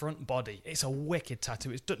chest; it's front body. It's a wicked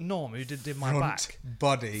tattoo. It's Norm who did my back.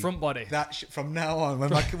 Front body. That from now on,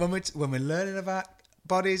 when we're learning about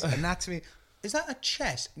bodies, anatomy. Is that a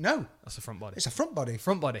chest? No, that's a front body. It's a front body.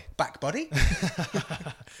 Front body. Back body.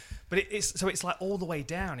 But it's like all the way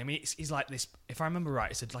down. I mean, he's like this. If I remember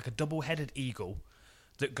right, it's like a double-headed eagle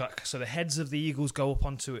that got. So the heads of the eagles go up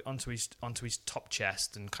onto his top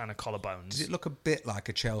chest and kind of collarbones. Does it look a bit like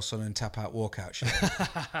a Chelsea and tap out walkout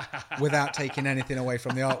shirt without taking anything away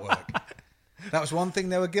from the artwork? That was one thing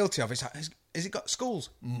they were guilty of. It's like, has it got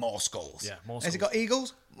skulls? More skulls. Yeah, more skulls. Has it got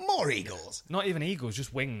eagles? More eagles. Not even eagles,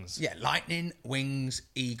 just wings. Yeah, lightning, wings,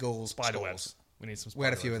 eagles, spiderwebs. We need some. We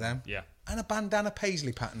had a few of them. Yeah, and a bandana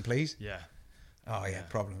paisley pattern, please. Yeah. Oh yeah,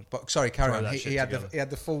 problem. But sorry, carry on. He had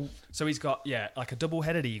the full. So he's got like a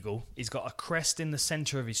double-headed eagle. He's got a crest in the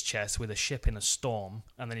center of his chest with a ship in a storm,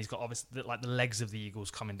 and then he's got obviously like the legs of the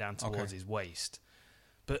eagles coming down towards his waist.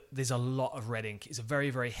 But there's a lot of red ink. It's a very,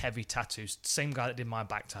 very heavy tattoo. Same guy that did my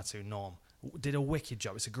back tattoo, Norm, did a wicked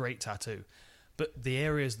job. It's a great tattoo. But the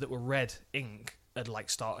areas that were red ink had like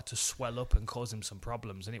started to swell up and cause him some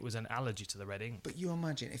problems, and it was an allergy to the red ink. But you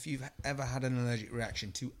imagine if you've ever had an allergic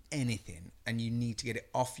reaction to anything and you need to get it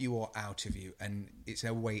off you or out of you, and it's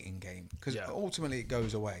a waiting game, because ultimately it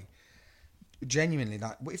goes away. Genuinely,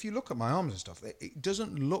 like if you look at my arms and stuff, it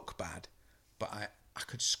doesn't look bad, but I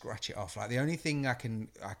could scratch it off. Like the only thing I can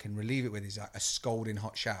relieve it with is like a scalding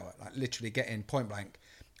hot shower, like literally get in point blank,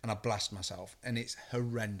 and I blast myself, and it's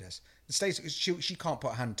horrendous. Stacey, she can't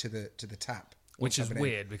put a hand to the tap. Which is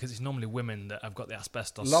weird because it's normally women that have got the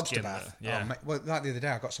asbestos lobster skin. bath. Yeah. Well, like the other day,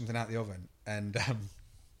 I got something out of the oven and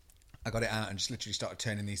I got it out and just literally started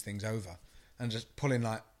turning these things over and just pulling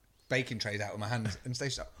like baking trays out with my hands, and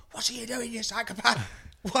Stacey's like, "What are you doing, you psychopath?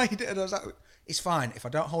 Why are you doing?" And I was like, "It's fine. If I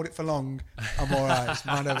don't hold it for long, I'm all right. It's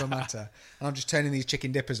mind over matter." And I'm just turning these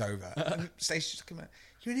chicken dippers over. And Stacey's just looking at me,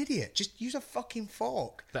 "You're an idiot. Just use a fucking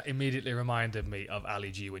fork." That immediately reminded me of Ali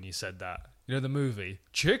G when you said that. You know the movie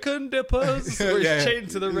Chicken Dippers, where he's chained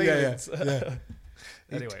to the railings. Yeah.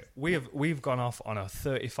 Anyway, we've gone off on a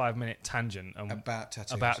 35-minute tangent about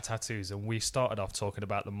tattoos, and we started off talking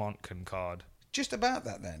about the Montcan card. Just about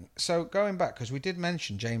that then. So going back, because we did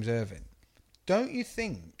mention James Irvin, don't you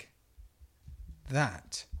think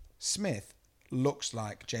that Smith looks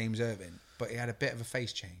like James Irvin, but he had a bit of a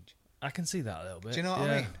face change? I can see that a little bit. Do you know what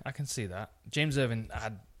I mean? I can see that. James Irvin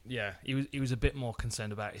had... Yeah, he was a bit more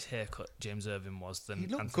concerned about his haircut, James Irvin was, than he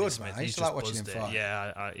looked Anthony good, Smith. man. I used to like watching him fight.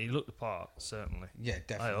 Yeah, he looked the part, certainly. Yeah,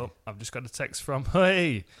 definitely. I've just got a text from,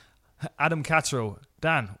 hey, Adam Catterall.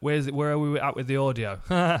 Dan, where are we at with the audio?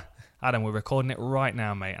 Adam, we're recording it right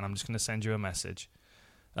now, mate, and I'm just going to send you a message.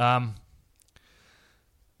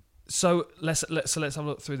 So let's have a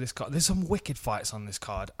look through this card. There's some wicked fights on this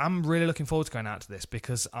card. I'm really looking forward to going out to this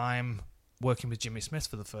because I'm working with Jimmy Smith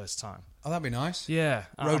for the first time. Oh, that'd be nice. Yeah,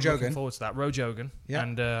 I'm looking forward to that. Rojogan, yeah,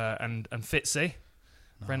 and Fitzy, nice.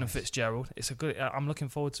 Brendan Fitzgerald. It's a good. I'm looking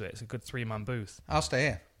forward to it. It's a good 3-man booth. I'll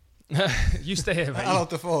stay here. You stay here, mate. I'll hold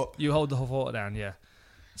the fort. You hold the fort down, yeah.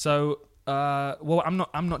 So, well,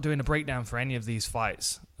 I'm not doing a breakdown for any of these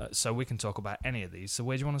fights, so we can talk about any of these. So,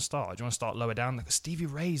 where do you want to start? Do you want to start lower down? Because Stevie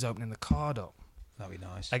Ray's opening the card up. That'd be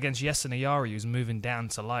nice. Against Yesin Ayari, who's moving down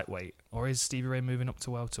to lightweight, or is Stevie Ray moving up to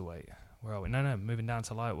welterweight? Where are we? No, moving down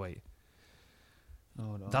to lightweight.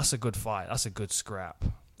 Oh, no. That's a good fight. That's a good scrap.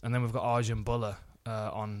 And then we've got Arjun Buller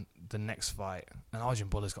on the next fight. And Arjun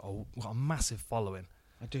Buller's got a massive following.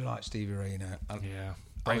 I do like Stevie Ray, you know. Yeah.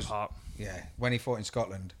 Braveheart. Yeah. When he fought in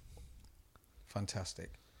Scotland.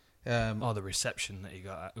 Fantastic. The reception that he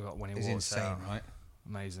got when he walked out. It's insane, right?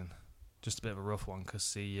 Amazing. Just a bit of a rough one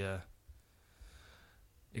because he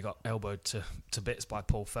got elbowed to bits by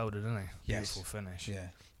Paul Felder, didn't he? Yes. Beautiful finish. Yeah.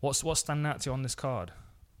 What's standing out to you on this card?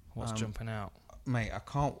 What's jumping out? Mate,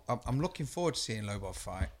 I'm looking forward to seeing Lobov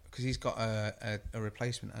fight because he's got a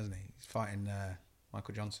replacement, hasn't he? He's fighting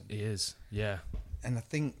Michael Johnson. He is, yeah. And I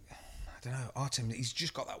think, I don't know, Artem, he's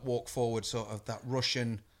just got that walk forward sort of, that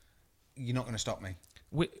Russian, you're not going to stop me.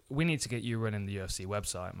 We need to get you running the UFC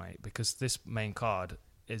website, mate, because this main card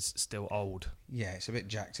is still old. Yeah, it's a bit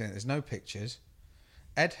jacked in it. There's no pictures.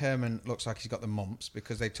 Ed Herman looks like he's got the mumps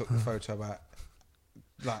because they took the photo about...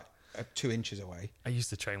 like 2 inches away. I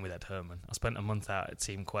used to train with Ed Herman. I spent a month out at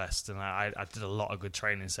Team Quest, and I did a lot of good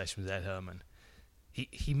training sessions with Ed Herman.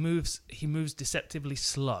 He moves deceptively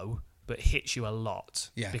slow, but hits you a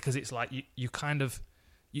lot. Yeah. Because it's like you kind of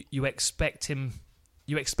you expect him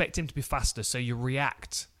to be faster, so you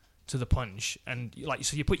react to the punch, and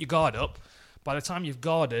so you put your guard up. By the time you've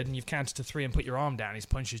guarded and you've counted to 3 and put your arm down, his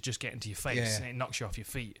punch is just getting to your face and it knocks you off your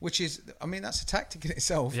feet. Which is, I mean, that's a tactic in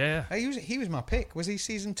itself. Yeah. He was my pick. Was he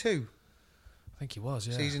season 2? I think he was,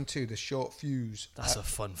 yeah. Season 2, the short fuse. That's a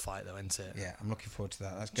fun fight, though, isn't it? Yeah, I'm looking forward to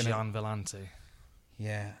that. That's Gian Vellante.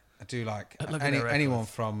 Yeah, I do like anyone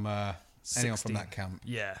from that camp.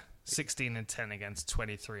 Yeah, 16 and 10 against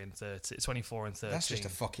 23 and 30, 24 and 13. That's just a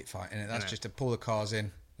fuck it fight, isn't it? That's just to pull the cars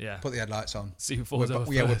in. Yeah. Put the headlights on. See who falls over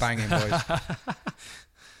we're first. banging, boys.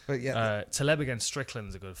 But yeah. Taleb against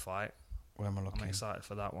Strickland's a good fight. Where am I looking? I'm excited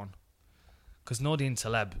for that one. Because Nordine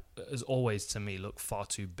Taleb has always, to me, looked far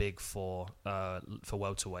too big for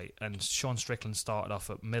welterweight. And Sean Strickland started off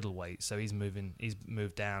at middleweight, so he's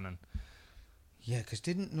moved down. And yeah, because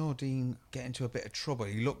didn't Nordine get into a bit of trouble?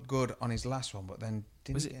 He looked good on his last one, but then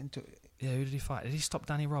didn't get into it. Yeah, who did he fight? Did he stop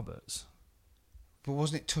Danny Roberts? But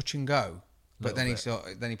wasn't it touch and go? But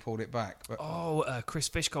then he pulled it back. But Chris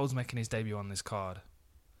Fishgold's making his debut on this card.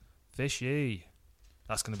 Fishy.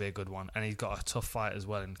 That's going to be a good one. And he's got a tough fight as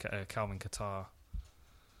well in Calvin Qatar.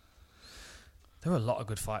 There are a lot of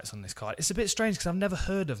good fights on this card. It's a bit strange because I've never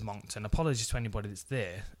heard of Moncton. Apologies to anybody that's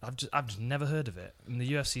there. I've just never heard of it. And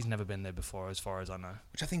the UFC's never been there before, as far as I know.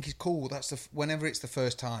 Which I think is cool. That's whenever it's the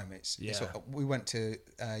first time. We went to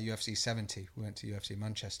UFC 70. We went to UFC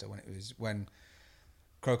Manchester when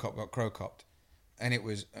Crow Cop got Crow Copped. And it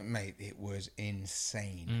was, mate, it was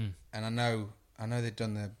insane. And I know they'd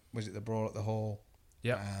done the Brawl at the Hall.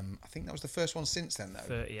 Yeah. I think that was the first one since then, though.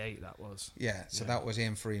 38, that was. Yeah, so that was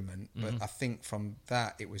Ian Freeman. But I think from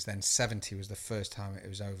that, it was then 70 was the first time it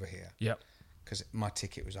was over here. Yep. Because my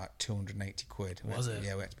ticket was like 280 quid. Was it?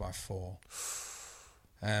 Yeah, we had to buy 4.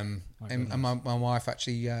 And my wife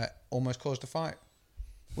actually almost caused a fight.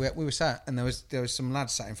 We were sat, and there was some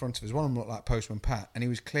lads sat in front of us. One of them looked like Postman Pat, and he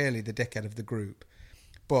was clearly the dickhead of the group.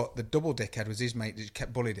 But the double dickhead was his mate that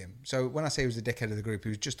kept bullying him. So when I say he was the dickhead of the group, he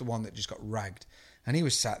was just the one that just got ragged. And he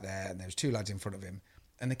was sat there, and there was 2 lads in front of him,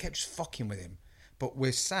 and they kept just fucking with him. But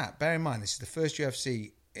we're sat, bear in mind, this is the first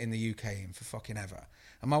UFC in the UK in for fucking ever.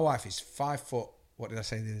 And my wife is 5 foot, what did I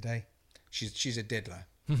say the other day? She's a diddler,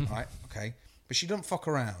 right? Okay. But she doesn't fuck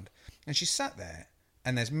around. And she sat there,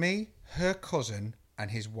 and there's me, her cousin,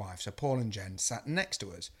 and his wife. So Paul and Jen sat next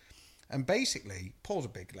to us. And basically, Paul's a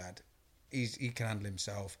big lad. He can handle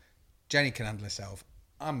himself. Jenny can handle herself.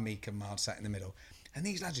 I'm meek and mild, sat in the middle. And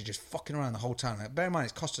these lads are just fucking around the whole time. Like, bear in mind,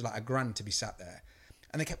 it's cost us like $1,000 to be sat there.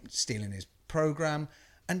 And they kept stealing his program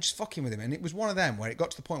and just fucking with him. And it was one of them where it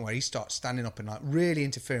got to the point where he started standing up and like really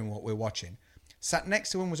interfering with what we're watching. Sat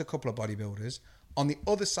next to him was a couple of bodybuilders. On the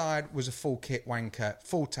other side was a full kit wanker,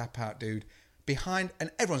 full tap out dude. Behind,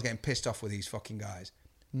 and everyone's getting pissed off with these fucking guys.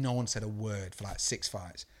 No one said a word for like 6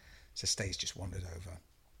 fights. So Stace just wandered over,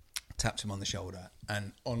 tapped him on the shoulder,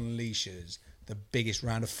 and unleashes the biggest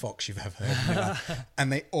round of fucks you've ever heard.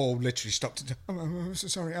 And they all literally stopped. I'm so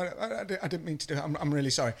sorry. I didn't mean to do it. I'm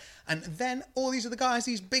really sorry. And then all these other guys,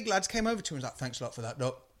 these big lads, came over to him and was like, thanks a lot for that,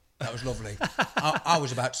 Doc. That was lovely. I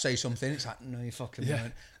was about to say something. It's like, no, you fucking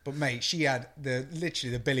weren't. But mate, she had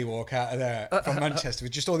literally the Billy walk out of there from Manchester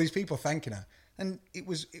with just all these people thanking her. And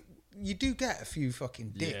you do get a few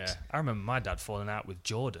fucking dicks. Yeah. I remember my dad falling out with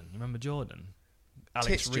Jordan. You remember Jordan?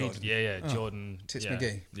 Alex Reed. Jordan. Yeah. Jordan. Tits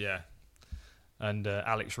McGee. Yeah. And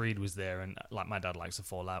Alex Reed was there, and like my dad likes to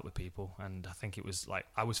fall out with people, and I think it was like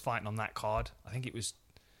I was fighting on that card. I think it was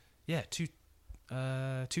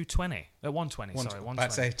 220 at 120. Sorry, 120.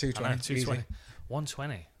 I'd say 220. 220.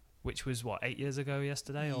 120, which was what 8 years ago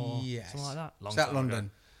yesterday or something like that. Was that London? Ago.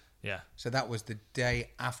 Yeah. So that was the day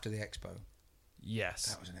after the expo. Yes.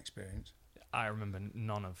 That was an experience. I remember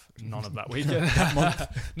none of that weekend. That month.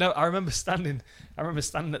 No, I remember standing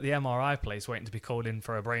at the MRI place waiting to be called in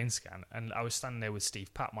for a brain scan, and I was standing there with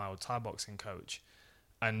Steve Patt, my old Thai boxing coach,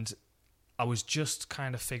 and I was just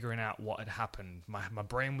kind of figuring out what had happened. My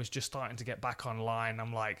brain was just starting to get back online.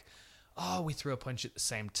 I'm like, oh, we threw a punch at the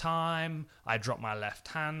same time. I dropped my right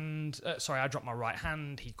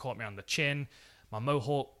hand. He caught me on the chin. My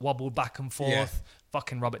mohawk wobbled back and forth. Yeah.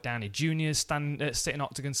 Fucking Robert Downey Jr. sitting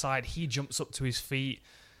octagon side. He jumps up to his feet.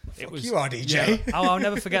 Fuck you are, DJ. Yeah. I'll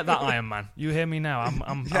never forget that Iron Man. You hear me now?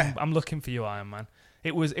 I'm looking for you, Iron Man.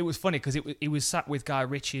 It was funny because he was sat with Guy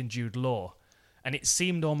Ritchie and Jude Law, and it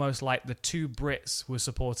seemed almost like the 2 Brits were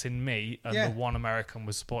supporting me and the 1 American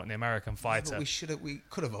was supporting the American fighter. Yeah, but we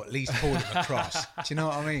could have at least pulled him across. Do you know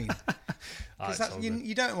what I mean? Because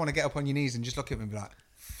you don't want to get up on your knees and just look at him and be like,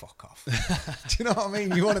 fuck off. Do you know what I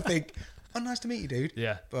mean? You want to think, oh, nice to meet you, dude.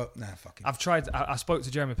 Yeah. But, nah, fuck him. I've tried, I spoke to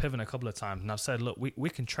Jeremy Piven a couple of times, and I've said, look, we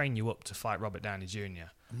can train you up to fight Robert Downey Jr.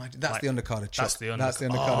 That's the undercard of Chuck. That's the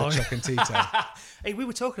undercard of Chuck and Tito. Hey, we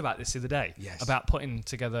were talking about this the other day. Yes. About putting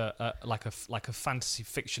together like a fantasy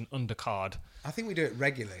fiction undercard. I think we do it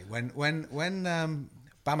regularly. When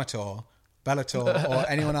Bellator, or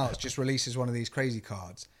anyone else just releases one of these crazy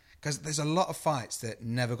cards, because there's a lot of fights that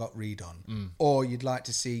never got redone, or you'd like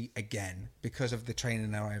to see again because of the training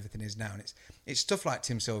and how everything is now. And it's stuff like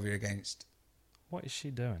Tim Sylvia against. What is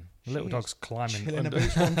she doing? The little dog's climbing under. under.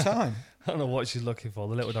 Beach one time. I don't know what she's looking for.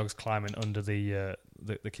 The little dog's climbing under the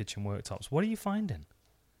kitchen worktops. What are you finding?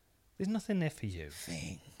 There's nothing there for you.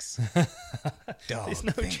 Things. There's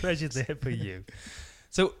no treasure there for you.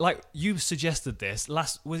 So, like, you suggested this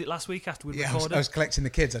last week after we recorded? I was collecting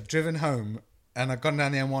the kids. I'd driven home. And I'd gone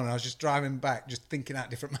down the M1 and I was just driving back, just thinking out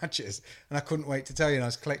different matches. And I couldn't wait to tell you. And I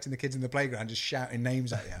was collecting the kids in the playground, just shouting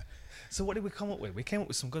names at you. So what did we come up with? We came up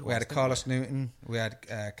with some good ones. We had a Carlos Newton. We had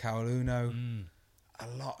Cowluno. A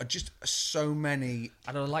lot. Just so many.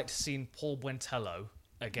 And I'd like to see Paul Buentello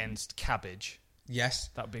against Cabbage. Yes.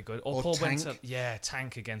 That'd be good. Or Paul Buentello. Yeah,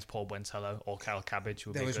 Tank against Paul Buentello or Cal Cabbage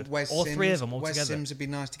would be good. Wes All Sims. 3 of them all Wes together. Sims would be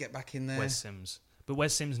nice to get back in there. Wes Sims. But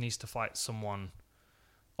Wes Sims needs to fight someone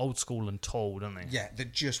old school and tall, doesn't he? Yeah,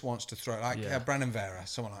 that just wants to throw, like Brandon Vera,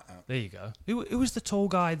 someone like that. There you go. Who was the tall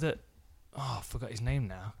guy that... Oh, I forgot his name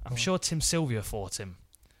now. I'm sure Tim Sylvia fought him.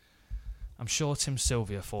 Not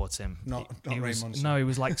Ray Monson. No, he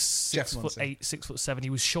was like 6'8", 6'7". He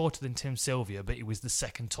was shorter than Tim Sylvia, but he was the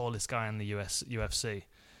second tallest guy in the UFC.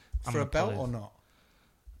 For a belt or not?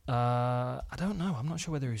 I don't know. I'm not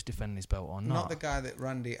sure whether he's defending his belt or not. Not the guy that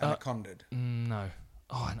Randy anaconda'd? No.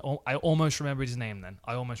 Oh, I almost remembered his name then.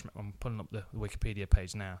 I'm pulling up the Wikipedia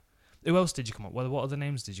page now. Who else did you come up with? What other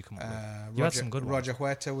names did you come up with? You had some good ones. Roger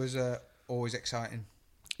Huerta was always exciting.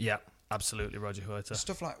 Yeah, absolutely, Roger Huerta.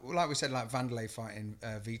 Stuff like we said, like Vanderlei fighting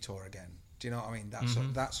Vitor again. Do you know what I mean?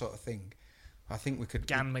 That sort of thing. I think we could...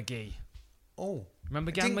 Gan McGee. Oh.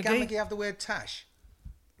 Remember Gan McGee? Didn't Gan McGee have the word Tash?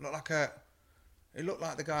 It looked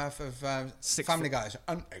like the guy off of Family Guy.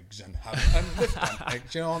 And eggs and ham and lift and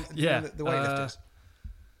eggs. You know, the weightlifters.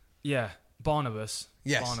 Yeah, Barnabas.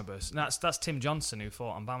 Yes. Barnabas. And that's Tim Johnson who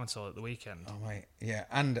fought on Bamator at the weekend. Oh, mate. Yeah,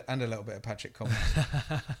 and a little bit of Patrick Cummins.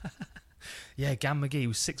 Yeah, Gan McGee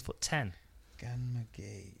was 6'10". Gan McGee.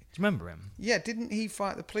 Do you remember him? Yeah, didn't he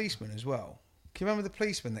fight the policeman as well? Can you remember the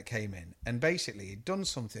policeman that came in and basically he'd done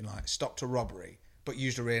something like stopped a robbery but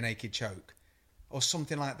used a rear naked choke or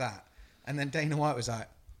something like that? And then Dana White was like,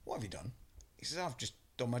 "What have you done?" He says, "I've just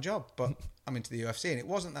done my job, but I'm into the UFC." And it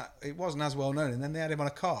wasn't as well known. And then they had him on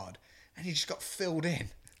a card and he just got filled in.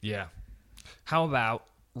 Yeah. How about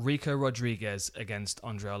Rico Rodriguez against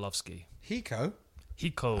Andrei Arlovski? Hiko.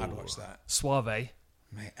 I'd watch that. Suave.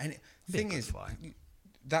 Mate, and the thing is,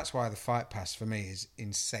 that's why the Fight Pass for me is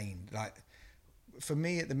insane. Like, for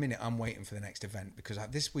me at the minute, I'm waiting for the next event because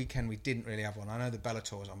like, this weekend we didn't really have one. I know the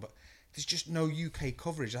Bellator's on, but there's just no UK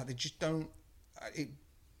coverage. Like, they just don't. It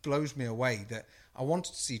blows me away that I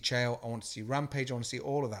wanted to see Chael, I wanted to see Rampage, I want to see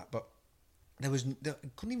all of that, but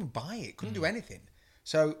couldn't even buy it, couldn't do anything.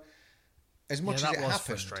 So as much as it happened,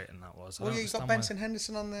 frustrating. That was. Well, you've got Benson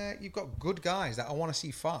Henderson on there. You've got good guys that I want to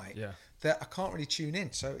see fight. Yeah. That I can't really tune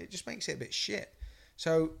in, so it just makes it a bit shit.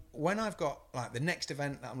 So when I've got like the next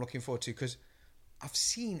event that I'm looking forward to, because I've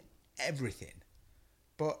seen everything,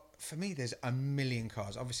 but for me there's a million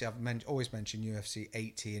cards. Obviously, I've always mentioned UFC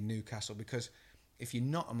 80 in Newcastle because if you're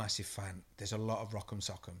not a massive fan, there's a lot of rock'em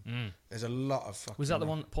sock'em. There's a lot of fucking... Was that the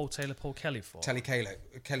one that Paul Kelly fought? Kelly Taylor.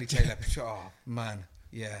 Oh, man.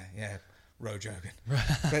 Yeah. Road jogging.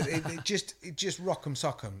 But it just rock'em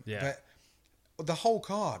sock'em. Yeah. But the whole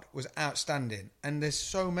card was outstanding. And there's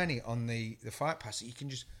so many on the Fight Pass that you can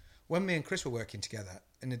just... When me and Chris were working together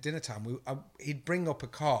in the dinner time, he'd bring up a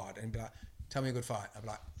card and be like, "Tell me a good fight." I'd be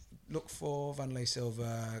like, "Look for Vanderlei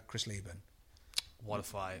Silva, Chris Lieben." What a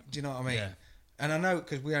fight. Do you know what I mean? Yeah. And I know,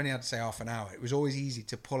 because we only had to say half an hour, it was always easy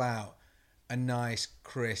to pull out a nice,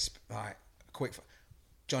 crisp, like, quick...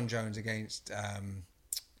 John Jones against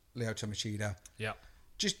Leo Tomachida. Yeah.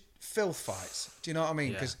 Just filth fights. Do you know what I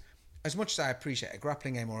mean? Yeah. Because as much as I appreciate a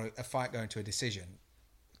grappling game or a fight going to a decision,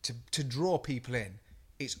 to draw people in,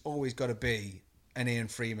 it's always got to be an Ian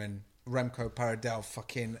Freeman, Remco Paradel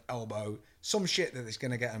fucking elbow, some shit that is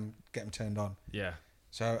going to get them turned on. Yeah.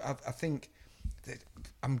 So I think...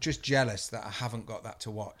 I'm just jealous that I haven't got that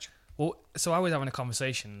to watch. Well, so I was having a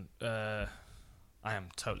conversation. I am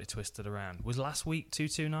totally twisted around. Was last week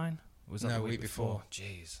 229? Was that the week before?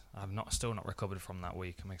 Jeez, I've still not recovered from that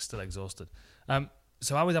week. I'm still exhausted.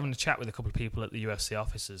 So I was having a chat with a couple of people at the UFC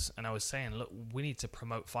offices, and I was saying, look, we need to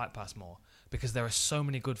promote Fight Pass more because there are so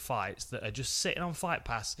many good fights that are just sitting on Fight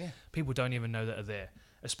Pass. Yeah. People don't even know that are there,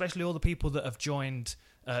 especially all the people that have joined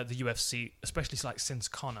the UFC, especially like since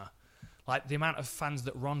Conor. Like the amount of fans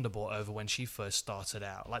that Ronda brought over when she first started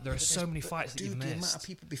out. Like there are so many fights that you've missed. The amount of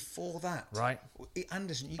people before that, right?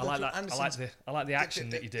 Anderson, you I like that. I like the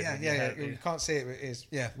action that you did. Yeah. You can't see it, but it is.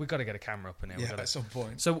 Yeah, we've got to get a camera up in here. Yeah, at some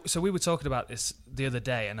point. So we were talking about this the other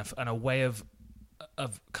day, and a way of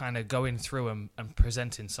kind of going through and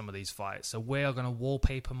presenting some of these fights. So we are going to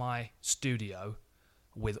wallpaper my studio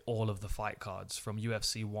with all of the fight cards from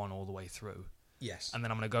UFC 1 all the way through. Yes. And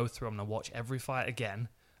then I'm going to go through. I'm going to watch every fight again.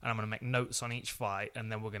 And I'm going to make notes on each fight,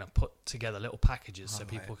 and then we're going to put together little packages so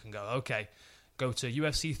people can go, okay, go to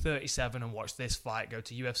UFC 37 and watch this fight, go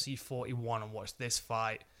to UFC 41 and watch this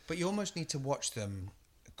fight. But you almost need to watch them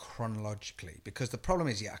chronologically, because the problem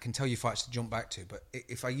is, I can tell you fights to jump back to, but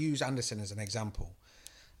if I use Anderson as an example,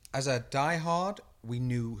 as a diehard, we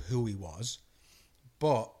knew who he was,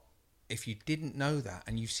 but if you didn't know that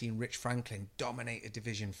and you've seen Rich Franklin dominate a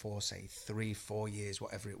division for, say, 3-4 years,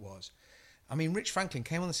 whatever it was, I mean, Rich Franklin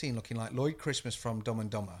came on the scene looking like Lloyd Christmas from Dumb and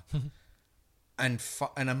Dumber and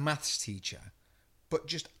a maths teacher, but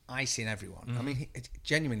just icing everyone. Mm-hmm. I mean,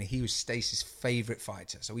 genuinely, he was Stacey's favourite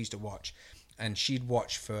fighter. So we used to watch, and she'd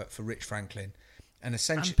watch for Rich Franklin. And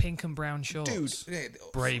essentially... And pink and brown shorts. Dude.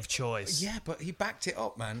 Brave choice. Yeah, but he backed it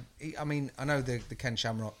up, man. I mean, I know the Ken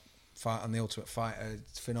Shamrock fight on the Ultimate Fighter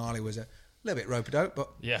finale was a little bit rope-a-dope, but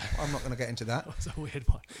yeah. I'm not going to get into that. That was a weird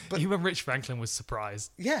one. But even Rich Franklin was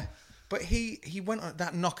surprised. Yeah. But he went on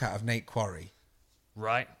that knockout of Nate Quarry.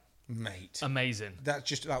 Right. Mate. Amazing. That's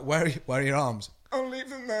just like, where are your arms? I'll leave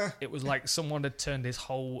them there. It was like someone had turned his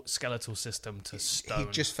whole skeletal system to stone.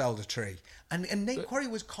 He just felled a tree. And Nate Quarry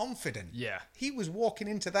was confident. Yeah. He was walking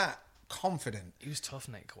into that confident. He was tough,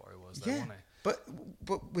 Nate Quarry was, though, wasn't he?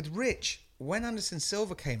 But with Rich, when Anderson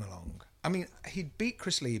Silva came along, I mean, he'd beat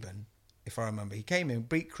Chris Lieben, if I remember. He came in,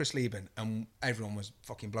 beat Chris Lieben, and everyone was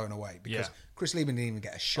fucking blown away because Chris Lieben didn't even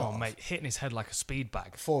get a shot. Oh, mate, hitting his head like a speed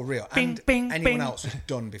bag. For real. Bing, and bing, anyone bing. else was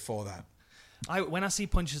done before that. When I see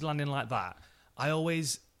punches landing like that, I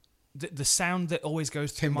always... The sound that always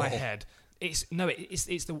goes through my head... It's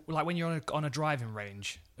the like when you're on a driving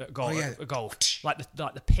range at golf, like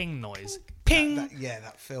the ping noise, ping.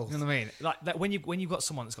 That filth. You know what I mean? Like that when you've got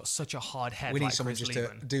someone that's got such a hard head. We need like someone Chris just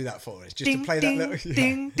Lieben. to do that for us, just Ding, to play ding, that little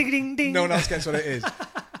ding, ding, ding, ding. No one else gets what it is.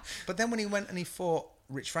 But then when he went and he fought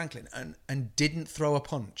Rich Franklin and didn't throw a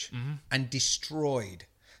punch and destroyed.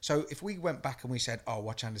 So if we went back and we said, "Oh,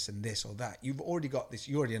 watch Anderson this or that," you've already got this.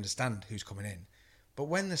 You already understand who's coming in. But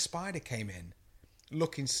when the Spider came in,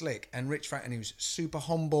 looking slick, and Rich Franklin, he was super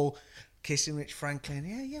humble, kissing Rich Franklin.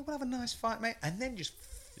 Yeah, we'll have a nice fight, mate. And then just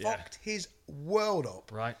fucked his world up.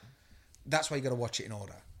 Right. That's why you got to watch it in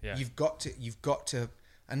order. Yeah. You've got to.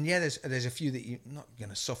 And there's a few that you're not going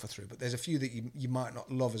to suffer through, but there's a few that you might not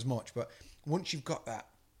love as much. But once you've got that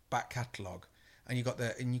back catalogue, and you've got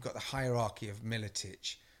the hierarchy of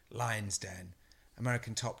Miletich, Lions Den,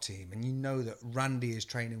 American Top Team, and you know that Randy is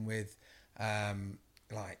training with,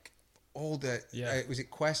 all the was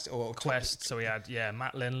it Quest or Quest? So we had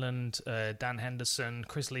Matt Linland, Dan Henderson,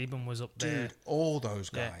 Chris Lieben was up there. Dude, all those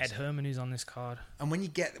guys. Ed Herman who's on this card. And when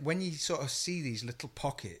you sort of see these little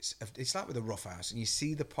pockets of, it's like with the Rough House, and you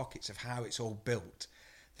see the pockets of how it's all built.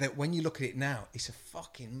 That when you look at it now, it's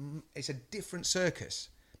a different circus.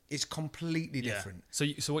 It's completely different.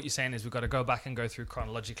 So what you're saying is we've got to go back and go through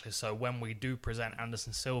chronologically. So when we do present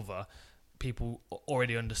Anderson Silva, people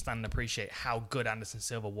already understand and appreciate how good Anderson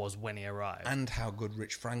Silva was when he arrived. And how good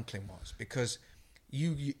Rich Franklin was. Because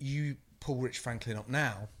you pull Rich Franklin up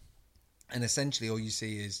now, and essentially all you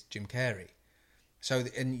see is Jim Carrey. So,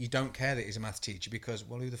 and you don't care that he's a math teacher because,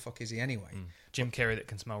 well, who the fuck is he anyway? Jim Carrey that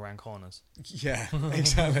can smell round corners. Yeah,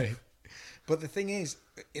 exactly. But the thing is,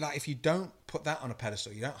 like, if you don't put that on a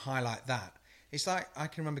pedestal, you don't highlight that, it's like, I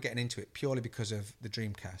can remember getting into it purely because of the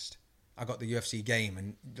Dreamcast. I got the UFC game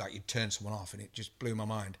and like you'd turn someone off and it just blew my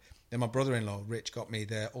mind. Then my brother-in-law, Rich, got me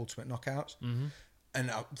the Ultimate Knockouts.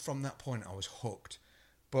 And from that point I was hooked.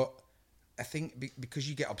 But I think because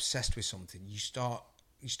you get obsessed with something, you start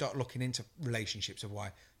looking into relationships of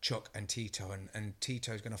why Chuck and Tito and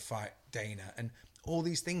Tito's going to fight Dana and all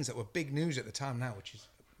these things that were big news at the time now, which is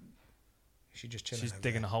she's just chilling. She's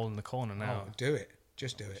digging a hole in the corner now. Oh, do it.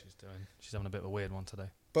 Just do it. She's having a bit of a weird one today.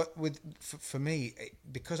 But for me,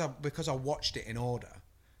 because I watched it in order,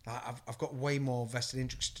 I've got way more vested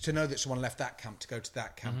interest to know that someone left that camp to go to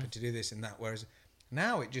that camp and to do this and that. Whereas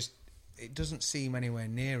now it doesn't seem anywhere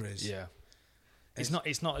near as It's not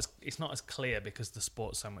as clear because the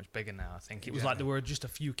sport's so much bigger now. I think it was like there were just a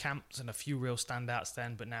few camps and a few real standouts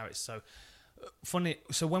then, but now it's so funny.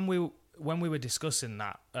 So when we were discussing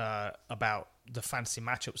that about the fantasy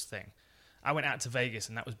matchups thing, I went out to Vegas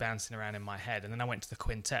and that was bouncing around in my head, and then I went to the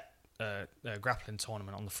Quintet grappling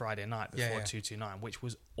tournament on the Friday night before 229, which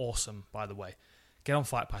was awesome, by the way. Get on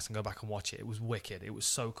Fight Pass and go back and watch it. It was wicked. It was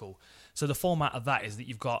so cool. So the format of that is that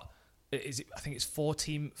you've got, I think it's four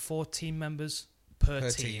team members per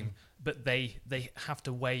team, but they have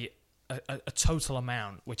to weigh a total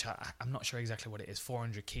amount, which I'm not sure exactly what it is,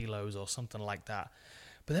 400 kilos or something like that.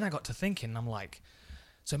 But then I got to thinking, I'm like,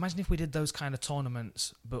 so imagine if we did those kind of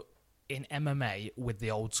tournaments, but in MMA with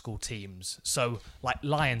the old school teams. So like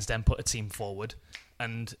Lions Den put a team forward,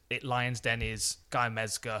 and Lions Den is Guy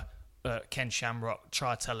Mezger, Ken Shamrock,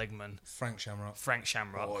 Char Teligman, Frank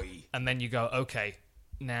Shamrock. Boy. And then you go, okay,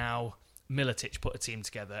 now Miletich put a team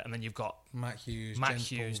together, and then you've got Matt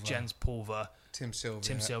Hughes, Jens Pulver, Tim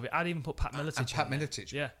Sylvia. I'd even put Pat Miletich. And Pat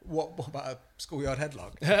Miletich. Yeah. What about a schoolyard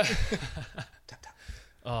headlock?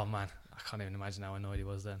 Oh man, I can't even imagine how annoyed he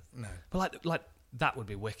was then. No. But like that would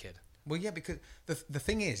be wicked. Well, yeah, because the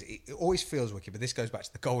thing is, it always feels wicked, but this goes back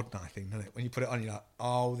to the GoldenEye thing, doesn't it? When you put it on, you're like,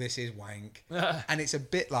 oh, this is wank. And it's a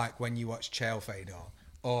bit like when you watch Chael Fedor,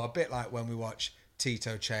 or a bit like when we watch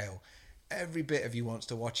Tito Chael. Every bit of you wants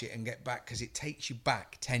to watch it and get back because it takes you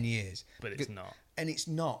back 10 years. But it's not. And it's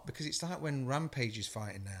not, because it's like when Rampage is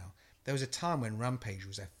fighting now. There was a time when Rampage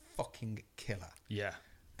was a fucking killer. Yeah.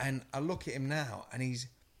 And I look at him now, and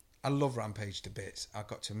I love Rampage to bits. I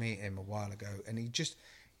got to meet him a while ago, and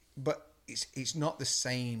but it's not the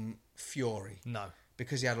same fury. No.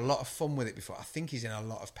 Because he had a lot of fun with it before. I think he's in a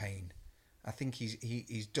lot of pain. I think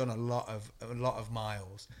he's done a lot of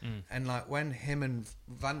miles. And like when him and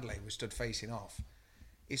Vanderlei were stood facing off,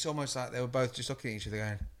 it's almost like they were both just looking at each other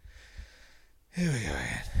going, here we go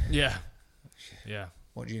again. Yeah. Yeah.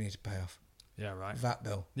 What do you need to pay off? Yeah, right. VAT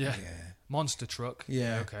bill. Yeah. Monster truck.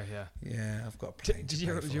 Yeah. Okay, yeah. Yeah, I've got a plane Do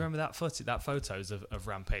you remember that photos of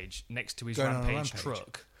Rampage next to his Going on a Rampage rampage.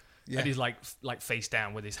 truck? Yeah. And he's like face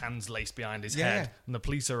down with his hands laced behind his head and the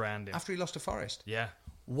police are around him. After he lost to Forrest. Yeah.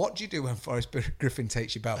 What do you do when Forrest Griffin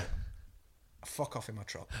takes your belt? I fuck off in my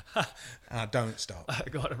truck. And I don't stop. I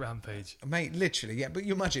got a Rampage. Mate, literally, yeah. But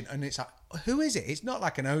you imagine, and it's like, who is it? It's not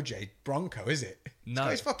like an OJ Bronco, is it? It's No.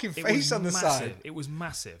 got his fucking face on the side. It was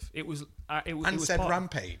massive. It was said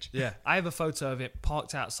Rampage. Yeah. I have a photo of it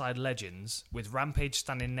parked outside Legends with Rampage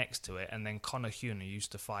standing next to it, and then Conor Hume, who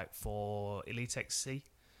used to fight for Elite XC,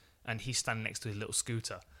 and he's standing next to his little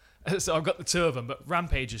scooter. So I've got the two of them, but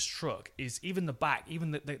Rampage's truck is even the back,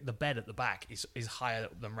 even the bed at the back is higher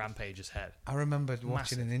than Rampage's head. I remember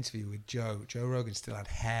watching an interview with Joe. Joe Rogan still had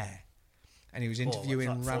hair, and he was interviewing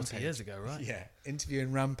like 40 Rampage years ago, right? Yeah,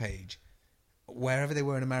 interviewing Rampage wherever they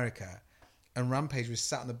were in America, and Rampage was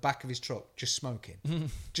sat on the back of his truck just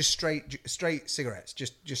smoking, just straight cigarettes,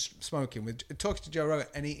 just smoking, with talking to Joe Rogan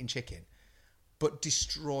and eating chicken, but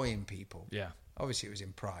destroying people. Yeah. Obviously, it was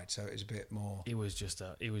in Pride, so it was a bit more. He was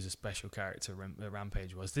a special character.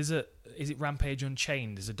 Rampage was. Is it Rampage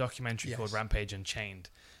Unchained? There's a documentary called Rampage Unchained,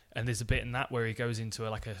 and there's a bit in that where he goes into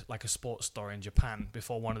a sports store in Japan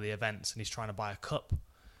before one of the events, and he's trying to buy a cup.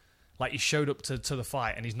 Like he showed up to the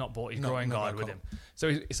fight, and he's not bought his groin guard with him. So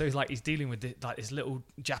he's dealing with this little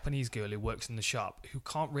Japanese girl who works in the shop who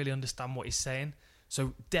can't really understand what he's saying.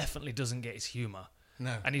 So definitely doesn't get his humor.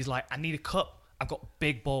 No. And he's like, I need a cup. I've got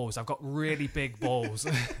big balls. I've got really big balls.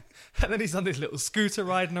 And then he's on this little scooter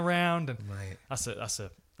riding around, and that's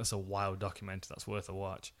a wild documentary. That's worth a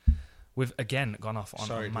watch. We've again gone off on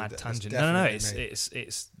a mad tangent. No.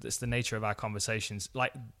 It's the nature of our conversations.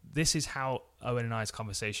 Like this is how Owen and I's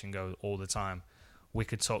conversation go all the time. We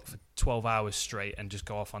could talk for 12 hours straight and just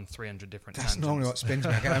go off on 300 different tangents. That's normally what spins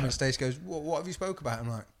me. I get home and Stacey goes, what have you spoke about? I'm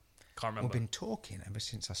like, can't remember. We've been talking ever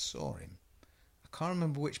since I saw him. I can't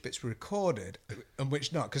remember which bits were recorded and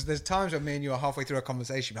which not, because there's times when me and you are halfway through a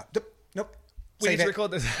conversation, like, nope, we need to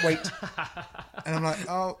record this. Wait. And I'm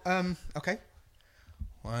like, okay.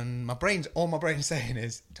 And all my brain's saying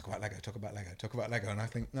is, talk about Lego. And I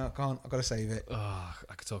think, no, I can't, I've got to save it. Oh,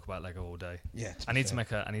 I could talk about Lego all day. Yeah. I need to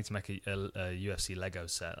make a UFC Lego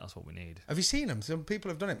set. That's what we need. Have you seen them? Some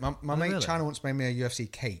people have done it. My mate China once made me a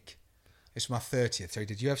UFC cake. It's my 30th. So he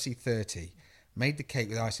did UFC 30. Made the cake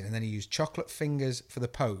with icing, and then he used chocolate fingers for the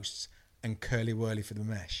posts and curly whirly for the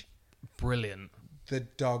mesh. Brilliant. The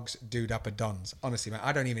dog's dude upper dons. Honestly, man,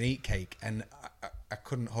 I don't even eat cake, and I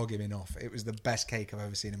couldn't hug him enough. It was the best cake I've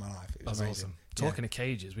ever seen in my life. It was That's amazing. Awesome. Talking of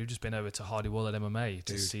cages, we've just been over to Hardy Wallet MMA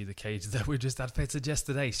to see the cages that we just had fitted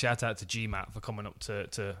yesterday. Shout out to GMAT for coming up to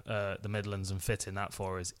the Midlands and fitting that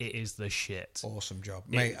for us. It is the shit. Awesome job,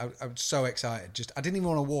 mate. I'm so excited. I didn't even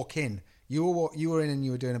want to walk in. You were in and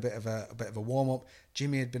you were doing a bit of a warm up.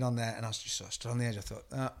 Jimmy had been on there, and I was just sort of stood on the edge. I thought,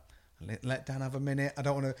 let Dan have a minute. I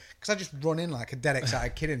don't want to, because I just run in like a dead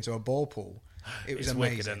excited kid into a ball pool. It's amazing.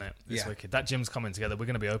 Wicked, isn't it? It's wicked. That gym's coming together. We're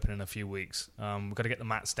going to be open in a few weeks. We've got to get the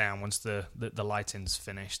mats down once the lighting's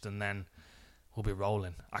finished, and then we'll be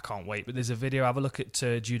rolling. I can't wait. But there's a video. Have a look at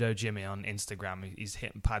Judo Jimmy on Instagram. He's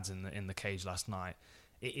hitting pads in the cage last night.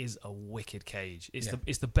 It is a wicked cage.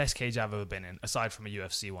 It's the best cage I've ever been in, aside from a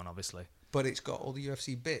UFC one, obviously. But it's got all the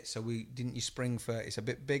UFC bits. So didn't you spring for? It's a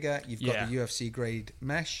bit bigger. You've got the UFC grade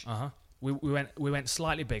mesh. We went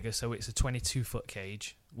slightly bigger, so it's a 22-foot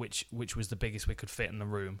cage, which was the biggest we could fit in the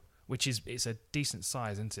room. It's a decent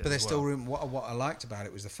size, isn't it? But there's still room. What I liked about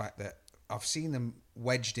it was the fact that I've seen them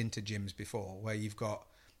wedged into gyms before, where you've got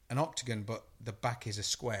an octagon, but the back is a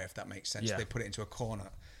square. If that makes sense, they put it into a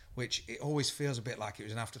corner, which it always feels a bit like it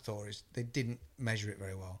was an afterthought. They didn't measure it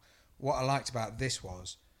very well. What I liked about this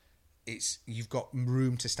was, you've got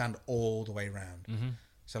room to stand all the way around. Mm-hmm.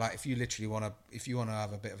 So like if you want to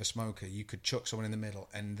have a bit of a smoker, you could chuck someone in the middle,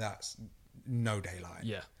 and that's no daylight.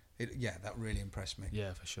 Yeah. That really impressed me.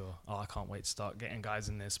 Yeah, for sure. Oh, I can't wait to start getting guys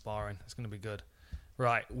in there sparring. It's going to be good.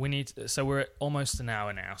 Right, so we're at almost an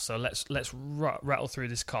hour now. So let's rattle through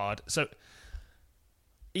this card. So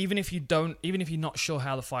even if you're not sure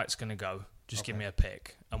how the fight's going to go, just give me a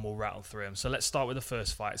pick and we'll rattle through them. So let's start with the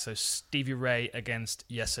first fight. So Stevie Ray against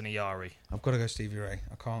Yesin Ayari. I've got to go Stevie Ray.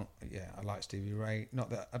 I like Stevie Ray. Not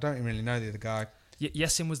that I don't even really know the other guy.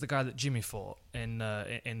 Yesin was the guy that Jimmy fought in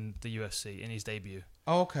the UFC in his debut.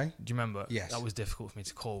 Oh, okay. Do you remember? Yes. That was difficult for me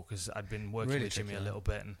to call because I'd been working with Jimmy a little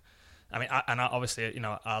bit, and I obviously,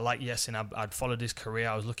 I like Yesin. I'd followed his career.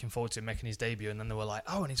 I was looking forward to him making his debut, and then they were like,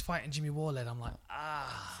 "Oh, and he's fighting Jimmy Warled." I'm like,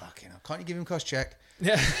 fucking hell. Can't you give him Koscheck?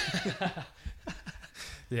 Yeah.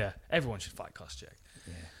 Yeah. Everyone should fight Koscheck.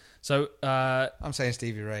 Yeah. So I'm saying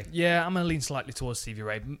Stevie Ray. Yeah, I'm going to lean slightly towards Stevie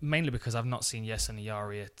Ray, mainly because I've not seen Yesen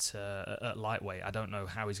Yari at lightweight. I don't know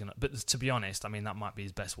how he's going to... But to be honest, I mean, that might be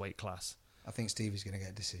his best weight class. I think Stevie's going to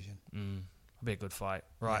get a decision. It'll be a good fight.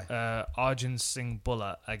 Right, yeah. Arjun Singh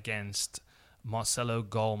Bulla against Marcelo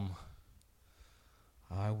Golm.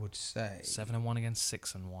 I would say 7-1 against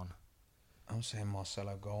 6-1. I'm saying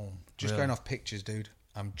Marcelo Golm. Just going off pictures, dude.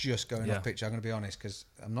 I'm just going off picture. I'm going to be honest because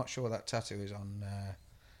I'm not sure what that tattoo is on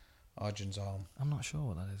Arjun's arm. I'm not sure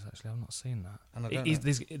what that is actually. I've not seen that. And I don't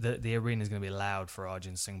know. The arena is going to be loud for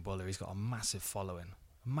Arjun Singh Bulla. He's got a massive following.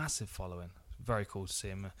 Very cool to see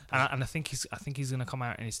him. And I think he's going to come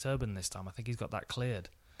out in his turban this time. I think he's got that cleared.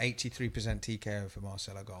 83% TKO for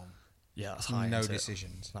Marcelo Golm. Yeah, that's high. No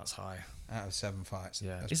decisions. That's high. Out of 7 fights.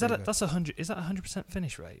 Yeah. Is that 100%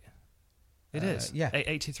 finish rate? It is. Yeah.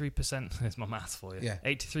 83%. There's my math for you. Yeah.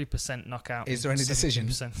 83% knockout. Is there any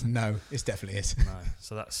decisions? No, it definitely is. No.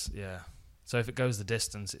 So that's So if it goes the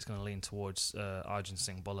distance, it's going to lean towards Arjun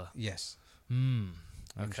Singh Bulla. Yes.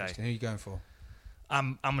 Okay. Who are you going for?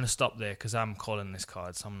 I'm going to stop there because I'm calling this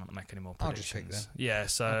card, so I'm not making any more predictions. I'll just pick them. Yeah.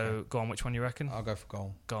 So okay. Go on. Which one you reckon? I'll go for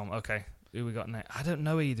Golm. Golm. Okay. Who we got next? I don't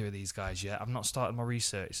know either of these guys yet. I've not started my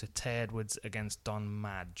research. So Tay Edwards against Don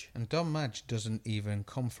Madge. And Don Madge doesn't even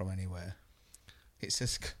come from anywhere. It's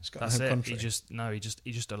got That's no it. country. He just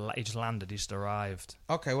landed. He just arrived.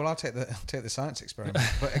 Okay, well I'll take the science experiment.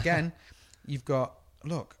 But again, you've got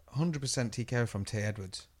 100% TKO from Tay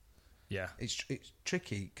Edwards. Yeah, it's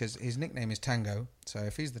tricky because his nickname is Tango. So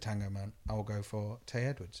if he's the Tango man, I will go for Tay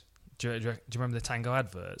Edwards. Do you remember the Tango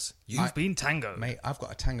adverts? You've been Tango, mate. I've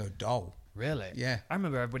got a Tango doll. Really? Yeah. I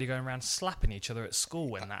remember everybody going around slapping each other at school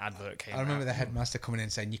when that advert came out. I remember the headmaster coming in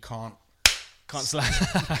saying, you can't slap.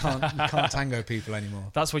 you can't tango people anymore.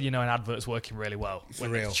 That's when you know an advert's working really well. For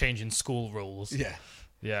when real. It's changing school rules. Yeah.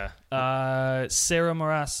 Yeah. Sarah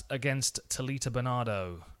Moras against Talita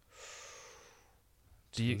Bernardo.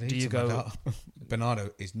 Do you go...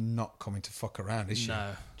 Bernardo is not coming to fuck around, is she?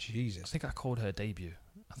 No. Jesus. I think I called her debut.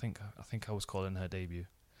 I think I was calling her debut.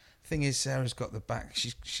 Thing is, Sarah's got the back.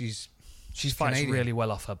 She's fights Canadian. really well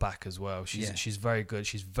off her back as well. She's very good.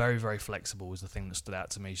 She's very, very flexible was the thing that stood out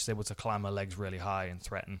to me. She's able to climb her legs really high and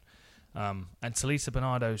threaten. And Talita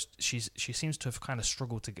Bernardo, she seems to have kind of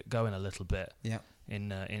struggled to get going a little bit. Yeah.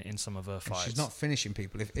 In some of her fights. And she's not finishing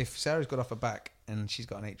people. If Sarah's got off her back and she's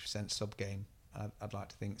got an 8% sub game, I'd like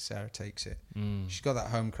to think Sarah takes it. She's got that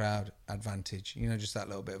home crowd advantage. Just that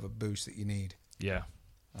little bit of a boost that you need. Yeah.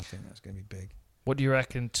 I think that's going to be big. What do you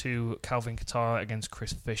reckon to Calvin Katara against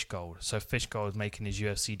Chris Fishgold? So Fishgold making his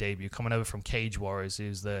UFC debut, coming over from Cage Warriors,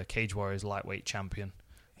 who's the Cage Warriors lightweight champion,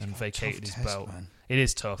 and vacated his belt. Man. It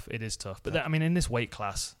is tough. But in this weight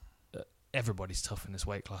class, everybody's tough in this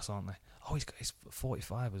weight class, aren't they? Oh, he's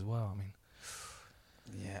 45 as well.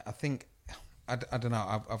 Yeah, I think I don't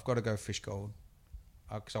know. I've got to go Fishgold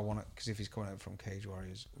because if he's coming over from Cage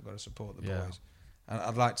Warriors, we've got to support the boys. And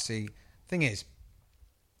I'd like to see. Thing is,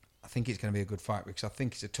 I think it's going to be a good fight because I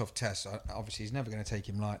think it's a tough test. Obviously, he's never going to take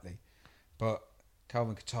him lightly, but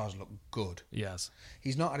Calvin Kattar's looked good. Yes,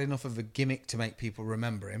 he's not had enough of a gimmick to make people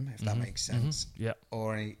remember him, if that makes sense. Yeah,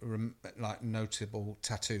 or any notable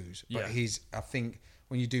tattoos. But yeah. I think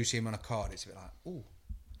when you do see him on a card, it's a bit like, ooh,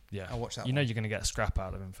 yeah, I'll watch that. You're going to get a scrap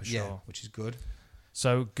out of him for sure, which is good.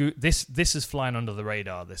 So this is flying under the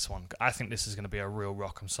radar. This one, I think this is going to be a real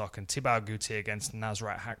rock and sock. And Tibau Guti against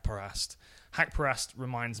Nasrat Hakparast. Hakparast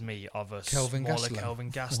reminds me of a Kelvin smaller Gastelum.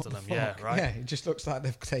 Kelvin Gastelum. Yeah, right. Yeah, it just looks like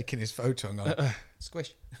they've taken his photo and gone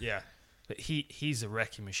squish. Yeah, but he's a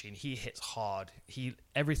wrecking machine. He hits hard.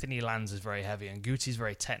 Everything he lands is very heavy, and Guti's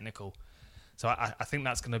very technical. So I think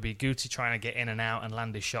that's going to be Guti trying to get in and out and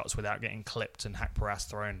land his shots without getting clipped, and Hakparast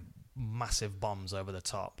throwing massive bombs over the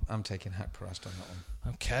top. I'm taking Hakparast on that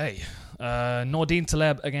one. Okay. Nordine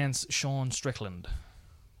Taleb against Sean Strickland.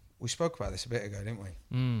 We spoke about this a bit ago, didn't we?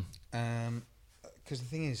 Because the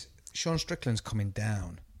thing is, Sean Strickland's coming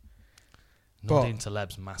down. Nordine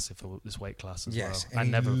Taleb's massive for this weight class as well.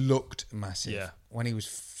 And he looked massive. Yeah. When he was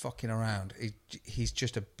fucking around. He's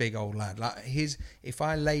just a big old lad. If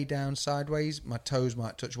I lay down sideways, my toes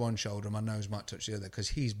might touch one shoulder, my nose might touch the other, because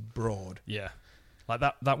he's broad. Yeah. Like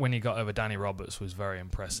that when he got over Danny Roberts was very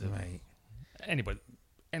impressive. Mate. Anybody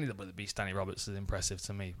that beats Danny Roberts is impressive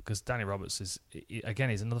to me, because Danny Roberts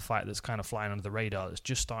he's another fighter that's kind of flying under the radar, that's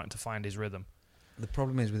just starting to find his rhythm. The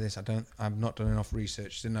problem is with this, I've not done enough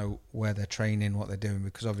research to know where they're training, what they're doing,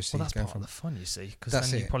 because obviously that's he's going part from of the fun, you see, because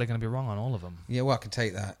then you're probably going to be wrong on all of them. Yeah, well, I can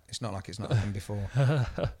take that. It's not like it's not happened before.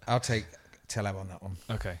 I'll take Taleb on that one.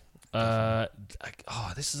 Okay.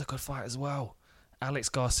 This is a good fight as well. Alex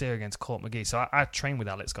Garcia against Court McGee. So I trained with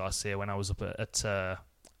Alex Garcia when I was up at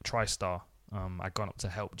TriStar. I'd gone up to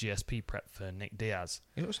help GSP prep for Nick Diaz.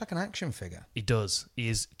 He looks like an action figure. He does. He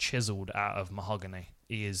is chiseled out of mahogany.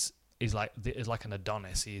 He's like an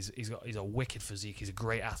Adonis. He's a wicked physique. He's a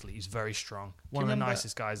great athlete. He's very strong. One of the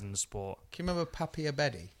nicest guys in the sport. Can you remember Papi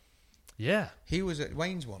Abedi? Yeah. He was at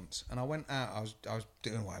Wayne's once, and I went out. I was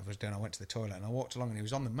doing what I was doing. I went to the toilet, and I walked along, and he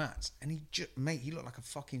was on the mats, and he looked like a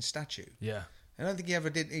fucking statue. Yeah. I don't think he ever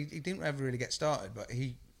did. He didn't ever really get started, but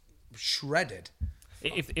he shredded.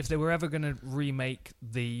 If they were ever going to remake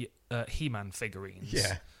the He-Man figurines,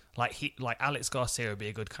 like Alex Garcia would be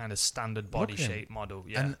a good kind of standard body shape model.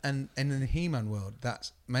 Yeah, and in the He-Man world,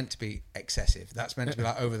 that's meant to be excessive. That's meant to be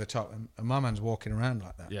like over the top, and my man's walking around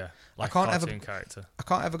like that. Yeah, like I can't cartoon character. I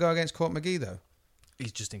can't ever go against Court McGee though.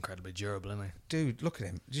 He's just incredibly durable, isn't he? Dude, look at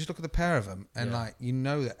him. Just look at the pair of them, and like you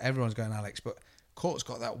know that everyone's going Alex, but Court's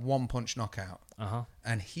got that one punch knockout,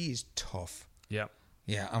 and he is tough. Yeah.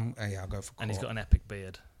 Yeah, I'll go for Court. And he's got an epic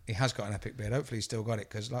beard. He has got an epic beard. Hopefully he's still got it,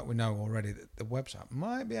 because like we know already that the website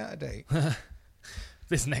might be out of date.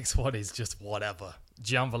 This next one is just whatever.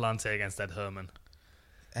 Gian Vellante against Ed Herman.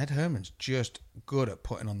 Ed Herman's just good at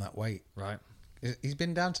putting on that weight. Right. He's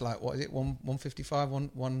been down to like, what is it, 155,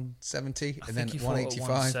 170, and then 185?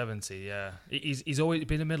 170, yeah. He's always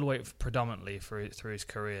been a middleweight predominantly through his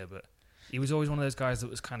career, but he was always one of those guys that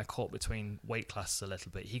was kind of caught between weight classes a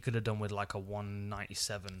little bit. He could have done with like a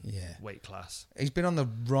 197 weight class. He's been on the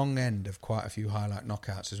wrong end of quite a few highlight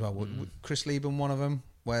knockouts as well. Chris Lieben, one of them,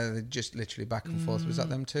 where they're just literally back and forth. Was that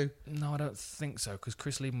them too? No, I don't think so, because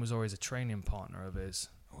Chris Lieben was always a training partner of his.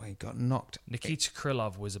 Oh, he got knocked. Nikita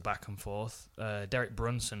Krylov was a back and forth. Derek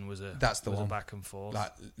Brunson was a back and forth.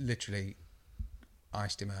 Like literally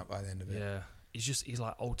iced him out by the end of it. Yeah. He's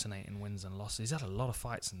like alternating wins and losses. He's had a lot of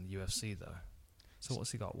fights in the UFC though. So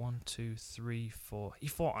what's he got? 1, 2, 3, 4. He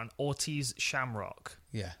fought on Ortiz Shamrock.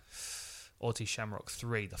 Yeah. Ortiz Shamrock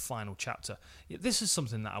 3, the final chapter. This is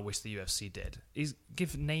something that I wish the UFC did. Is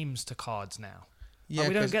give names to cards now. Yeah,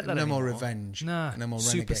 we don't get that anymore. No more Revenge. Nah. No more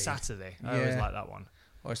Super Renegade. Saturday. I always like that one.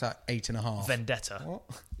 Or it's like 8.5. Vendetta. What?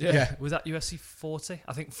 Yeah. Was that UFC 40?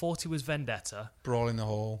 I think 40 was Vendetta. Brawl in the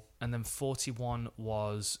Hall. And then 41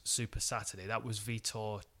 was Super Saturday. That was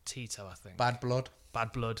Vitor Tito, I think. Bad Blood.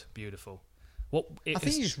 Bad Blood. Beautiful. I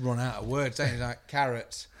think you just run out of words, don't you? Like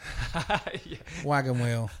carrots, wagon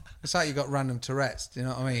wheel. It's like you got random Tourette's. Do you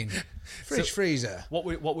know what I mean? Freezer. What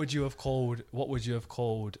would you have called? What would you have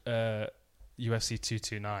called UFC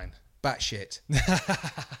 229? Batshit.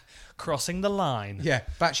 Crossing the line. Yeah,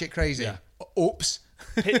 batshit crazy. Yeah. Oops.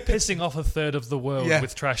 Pissing off a third of the world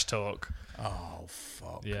with trash talk. Oh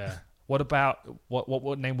fuck. Yeah. What about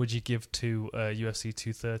what name would you give to UFC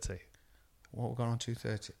 230? What we're going on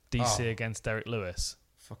 230? DC against Derek Lewis.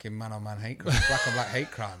 Fucking man on man hate crime. Black on black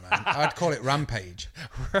hate crime, man. I'd call it Rampage.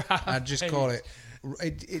 I'd just call it.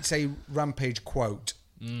 It's a Rampage quote,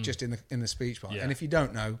 just in the speech part. Yeah. And if you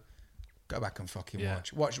don't know, go back and fucking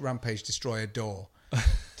watch. Watch Rampage destroy a door.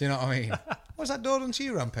 Do you know what I mean? What's that door done to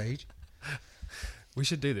you, Rampage? We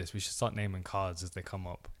should do this. We should start naming cards as they come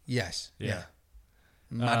up. Yes. Yeah.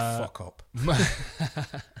 Mad fuck up.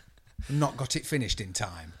 Not got it finished in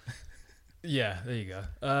time. Yeah, there you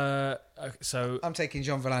go. So I'm taking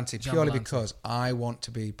Gian Vellante purely because I want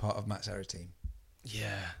to be part of Matt Serra's team.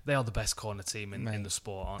 Yeah, they are the best corner team in the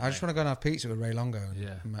sport, aren't they? I just want to go and have pizza with Ray Longo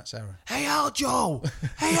and Matt Serra. Hey, Aljo!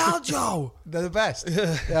 Hey, Aljo! They're the best.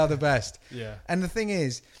 They are the best. Yeah. And the thing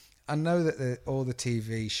is, I know that all the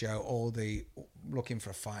TV show, all the looking for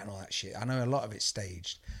a fight and all that shit, I know a lot of it's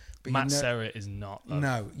staged. But Matt Serra is not. Though.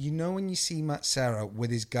 No. You know when you see Matt Serra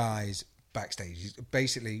with his guys backstage, he's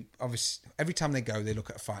basically, obviously, every time they go, they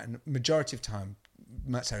look at a fight, and majority of time,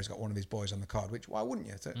 Matt Serra's got one of his boys on the card. Which why wouldn't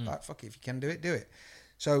you? Like, fuck it, if you can do it, do it.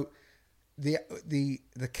 So the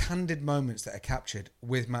candid moments that are captured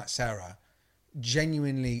with Matt Serra,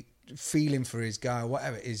 genuinely feeling for his guy, or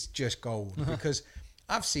whatever, is just gold. Because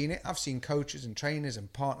I've seen it. I've seen coaches and trainers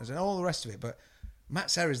and partners and all the rest of it, but Matt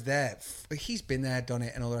Serra's there. He's been there, done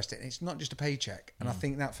it, and all the rest of it. And it's not just a paycheck. And I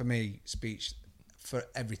think that for me speaks for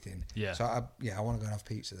everything. Yeah. So I want to go and have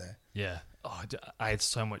pizza there. Yeah. Oh, I had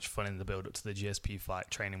so much fun in the build up to the GSP fight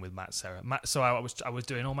training with Matt Serra. So I was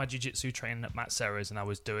doing all my jiu-jitsu training at Matt Serra's, and I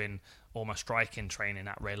was doing all my striking training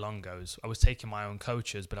at Ray Longo's. I was taking my own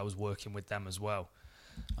coaches, but I was working with them as well.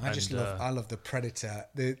 I love the Predator.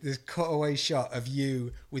 The cutaway shot of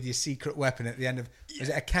you with your secret weapon at the end of, was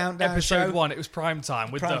it a countdown episode show? 1? It was prime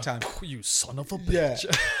time. With prime time. You son of a bitch.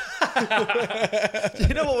 Yeah.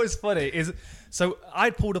 You know what was funny is, so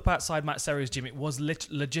I'd pulled up outside Matt Serra's gym. It was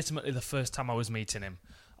legitimately the first time I was meeting him.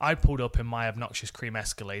 I pulled up in my obnoxious cream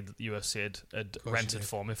Escalade that the UFC had rented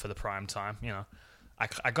for me for the prime time. You know,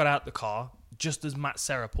 I got out the car, just as Matt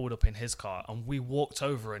Serra pulled up in his car, and we walked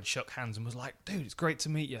over and shook hands and was like, dude, it's great to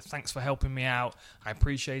meet you. Thanks for helping me out. I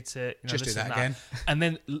appreciate it. You know, just do that again. And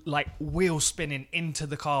then like wheel spinning into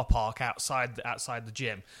the car park outside the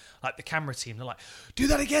gym. Like the camera team, they're like, do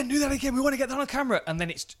that again. We want to get that on camera. And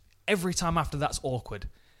then it's every time after that's awkward.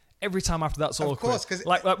 Every time after that's awkward. Of course, because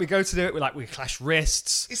like we go to do it, we clash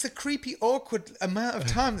wrists. It's a creepy, awkward amount of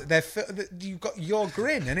time that you've got your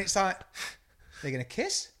grin, and it's like, they're gonna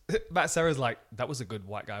kiss. Matt Serra's like, that was a good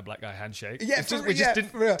white guy, black guy handshake. Yeah, we just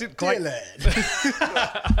didn't quite.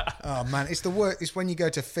 Oh man, it's the worst. It's when you go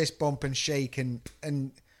to fist bump and shake and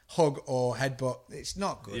hug or headbutt. It's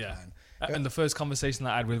not good, man. And the first conversation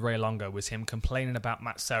that I had with Ray Longo was him complaining about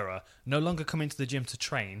Matt Serra no longer coming to the gym to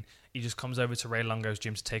train. He just comes over to Ray Longo's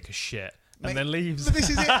gym to take a shit and then leaves. But this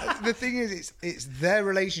is it. The thing is, it's their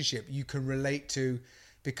relationship you can relate to,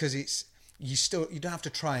 because you don't have to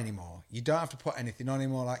try anymore. You don't have to put anything on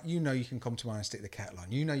anymore. Like, you can come to mine and stick the kettle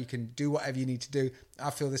on. You can do whatever you need to do.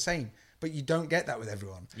 I feel the same. But you don't get that with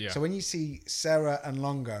everyone. Yeah. So when you see Serra and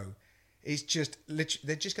Longo, it's just literally,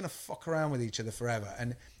 they're just going to fuck around with each other forever.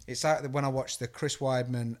 And it's like when I watched the Chris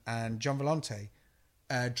Weidman and John Volante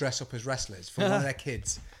dress up as wrestlers for one of their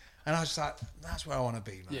kids. And I was just like, that's where I want to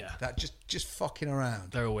be, man. Yeah. That just fucking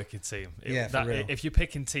around. They're a wicked team. For real. If you're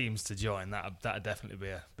picking teams to join, that'd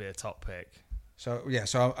definitely be a top pick. So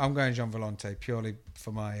I'm going John Volante purely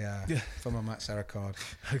for my Matt Serra card.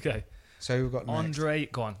 Okay. So we've got Andre.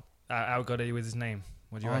 Next. Go on. How good are you with his name?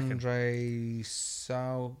 What do you reckon? Andre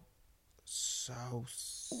go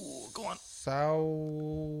on.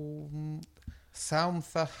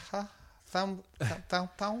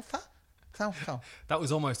 That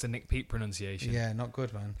was almost a Nick Pete pronunciation. Yeah, not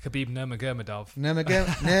good, man. Khabib Nurmagomedov.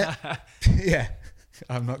 Yeah.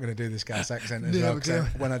 I'm not going to do this guy's accent as well, because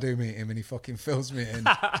when I do meet him and he fucking fills me in.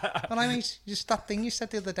 Well, I mean, just that thing you said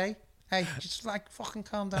the other day. Hey, just fucking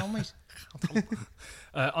calm down, mate.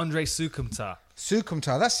 Andre Sukumtar.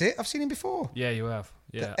 Sukumtar, that's it. I've seen him before. Yeah, you have.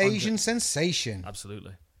 Yeah, the Asian sensation.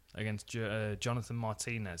 Absolutely. Against Jonathan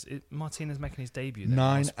Martinez. Martinez making his debut there.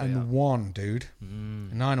 9-1, dude.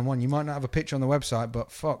 9-1. You might not have a picture on the website,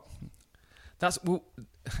 but fuck.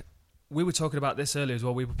 We were talking about this earlier as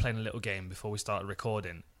well. We were playing a little game before we started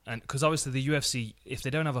recording. And because obviously the UFC, if they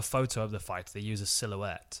don't have a photo of the fight, they use a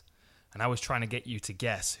silhouette. And I was trying to get you to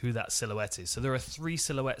guess who that silhouette is. So there are 3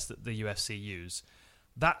 silhouettes that the UFC use.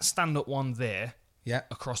 That stand-up one there,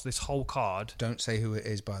 across this whole card. Don't say who it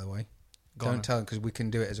is, by the way. Don't tell them, because we can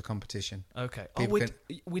do it as a competition. Okay.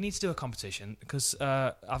 We need to do a competition, because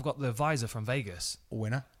I've got the visor from Vegas.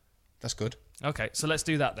 Winner. That's good. Okay, so let's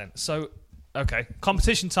do that then. So, okay,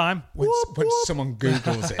 competition time. When someone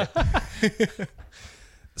Googles it.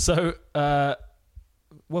 So,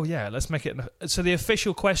 let's make it... So the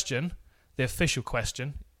official question,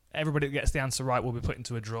 everybody that gets the answer right will be put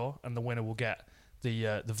into a draw, and the winner will get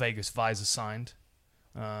the Vegas visor signed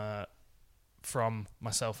from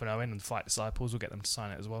myself and Owen, and the Fight Disciples. We'll get them to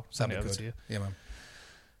sign it as well. Send it over to you. Yeah, man.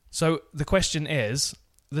 So the question is,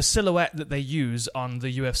 the silhouette that they use on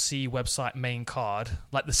the UFC website main card,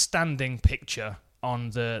 like the standing picture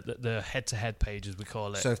on the head-to-head page, as we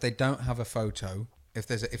call it. So if they don't have a photo,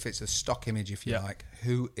 if it's a stock image, if you like,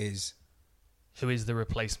 who is the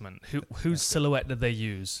replacement? Whose silhouette did they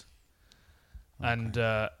use?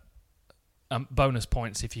 Okay. And bonus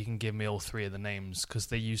points if you can give me all 3 of the names, because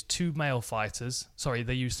they used 3 male fighters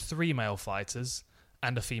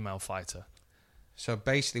and a female fighter. So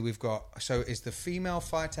basically we've got... So is the female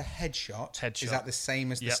fighter headshot. Is that the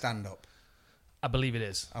same as the stand-up? I believe it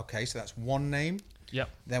is. Okay, so that's one name. Yep.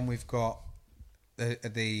 Then we've got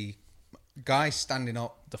the guy standing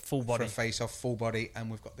up... The full body. For a face-off, full body,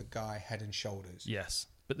 and we've got the guy head and shoulders. Yes.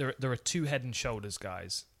 But there are 2 head and shoulders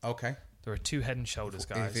guys. Okay. There are 2 head and shoulders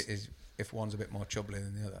guys. If one's a bit more chubbly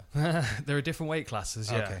than the other. There are different weight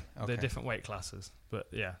classes, yeah. Okay. They're different weight classes. But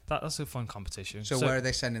yeah, that's a fun competition. So where are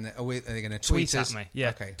they sending it? Are they going to tweet at me? Yeah.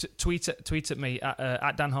 Okay. Tweet at me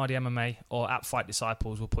at Dan Hardy MMA or at Fight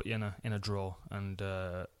Disciples. We'll put you in a draw, and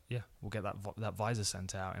we'll get that visor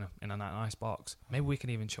sent out in a nice box. Maybe we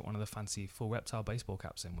can even chuck one of the fancy full Reptile baseball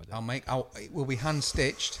caps in with it. It will be hand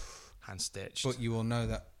stitched. But you will know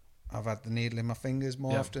that I've had the needle in my fingers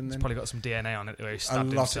more often than... It's probably got some DNA on it where he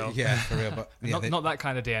stabbed himself. For real. But not that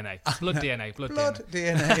kind of DNA. Blood DNA. Blood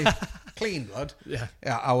DNA. Clean blood. Yeah.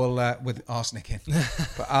 I will, with arsenic in.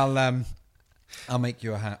 But I'll make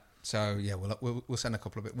you a hat. So, yeah, we'll send a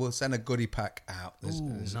couple of it. We'll send a goodie pack out. There's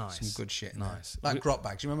nice. some good shit in nice. there. Like grot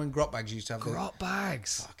bags. You remember when grot bags used to have... Grot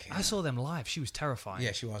bags? I saw them live. She was terrifying.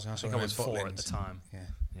 Yeah, she was. I think I was 4 at the time.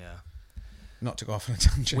 Yeah. Not to go off on a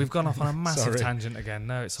tangent. We've gone off on a massive tangent again.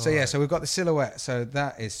 No, it's all right. So we've got the silhouette. So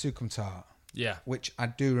that is Sukumtar. Yeah. Which I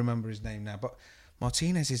do remember his name now. But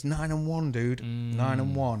Martinez is 9-1, dude.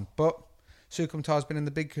 9-1. But Sukumtar's been in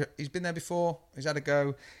the big... He's been there before. He's had a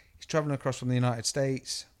go. He's travelling across from the United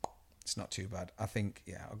States. It's not too bad. I think,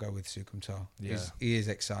 I'll go with Sukumtar. Yeah. He is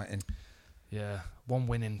exciting. Yeah. One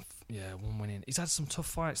winning. He's had some tough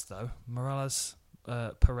fights, though. Morales,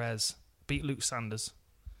 Perez, beat Luke Sanders.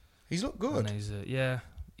 He's looked good. And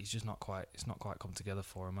he's just not quite... It's not quite come together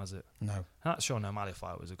for him, has it? No. That Sean O'Malley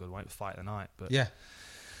fight was a good one. Fight of the night. But yeah.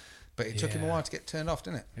 But it took him a while to get turned off,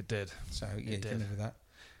 didn't it? It did. So, you can live with that.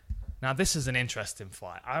 Now, this is an interesting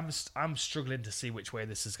fight. I'm struggling to see which way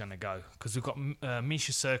this is going to go because we've got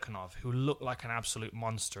Misha Serkinov, who looked like an absolute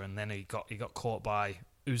monster, and then he got caught by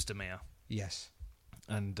Uzdemir. Yes.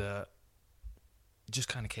 And it just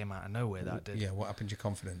kind of came out of nowhere, that did. Yeah, what happened to your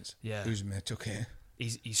confidence? Yeah. Uzdemir took it.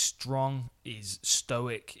 He's strong, he's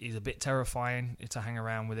stoic, he's a bit terrifying to hang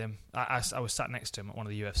around with him. I was sat next to him at one of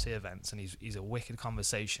the UFC events, and he's a wicked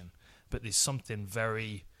conversation, but there's something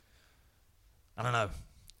very, I don't know,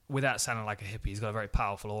 without sounding like a hippie, he's got a very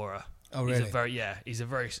powerful aura. Oh, really? He's a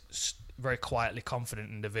very quietly confident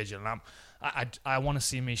individual. And I want to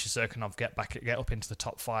see Misha Serkinov get up into the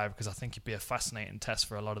top 5 because I think he'd be a fascinating test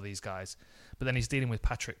for a lot of these guys. But then he's dealing with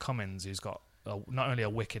Patrick Cummins, who's got not only a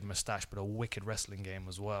wicked moustache, but a wicked wrestling game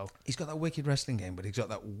as well. He's got that wicked wrestling game, but he's got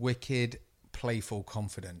that wicked, playful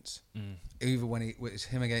confidence. Even when it was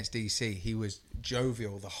him against DC, he was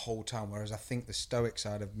jovial the whole time, whereas I think the stoic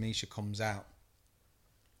side of Misha comes out.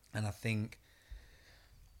 And I think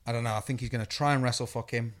he's going to try and wrestle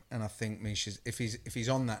fuck him. And I think Misha's, if he's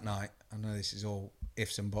on that night, I know this is all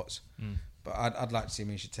ifs and buts, but I'd like to see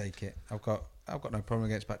Misha take it. I've got no problem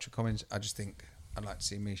against Patrick Cummins. I just think I'd like to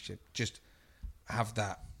see Misha just have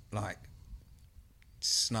that like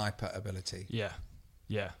sniper ability.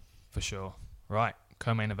 Yeah, for sure. Right,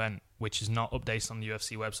 co-main event, which is not updated on the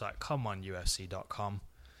UFC website. Come on, UFC.com.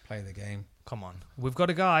 Play the game. Come on. We've got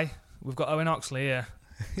a guy. We've got Owen Oxley here.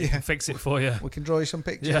 We can fix it for you. We can draw you some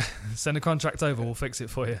pictures. Yeah, send a contract over. We'll fix it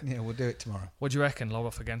for you. Yeah, we'll do it tomorrow. What do you reckon? Log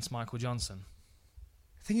off against Michael Johnson.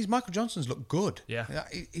 The thing is, Michael Johnson's looked good. Yeah,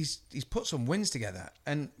 he's put some wins together,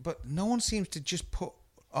 but no one seems to just put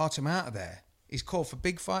Artem out of there. He's called for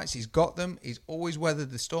big fights. He's got them. He's always weathered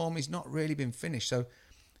the storm. He's not really been finished. So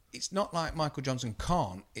it's not like Michael Johnson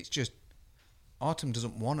can't. It's just Artem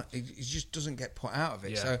doesn't want it. He just doesn't get put out of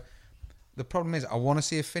it. Yeah. So the problem is, I want to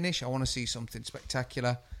see a finish. I want to see something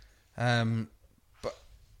spectacular. But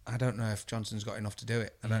I don't know if Johnson's got enough to do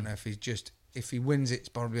it. I don't know if he wins, it's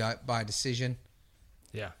probably by decision.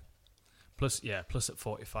 Yeah. Plus at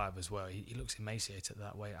 45 as well. He looks emaciated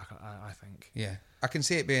that way, I think. Yeah. I can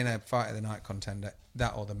see it being a fight of the night contender,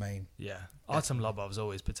 that or the main. Yeah. Artem Lobov's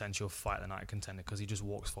always potential fight of the night contender because he just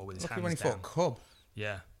walks forward with his hands when he down. fought Cub.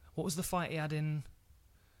 Yeah. What was the fight he had in,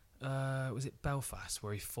 was it Belfast,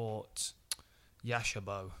 where he fought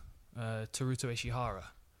Yashabo, Teruto Ishihara?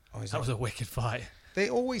 Oh, that was a wicked fight. He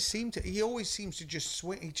always seems to just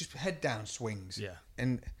swing. He just head down swings. Yeah.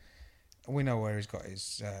 And we know where he's got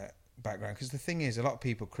his background, because the thing is, a lot of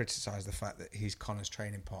people criticise the fact that he's Conor's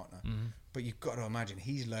training partner, but you've got to imagine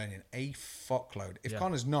he's learning a fuckload. If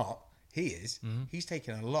Conor's not, he is. He's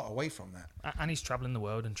taking a lot away from that, and he's travelling the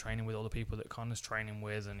world and training with all the people that Conor's training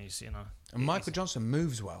with, and he's And Michael Johnson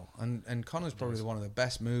moves well, and Conor's probably one of the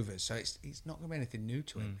best movers, so it's not going to be anything new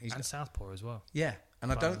to him. And southpaw as well. Yeah,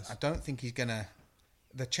 and I don't think he's gonna.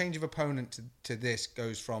 The change of opponent to this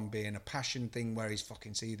goes from being a passion thing where he's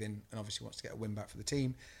fucking seething and obviously wants to get a win back for the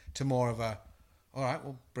team, to more of a, all right,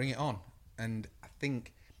 well, bring it on. And I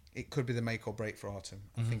think it could be the make or break for Artem.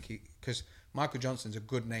 I think because Michael Johnson's a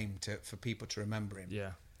good name for people to remember him.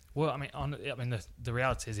 Yeah. Well, the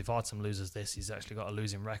reality is, if Artem loses this, he's actually got a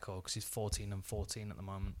losing record because he's 14-14 at the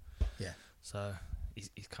moment. Yeah. So he's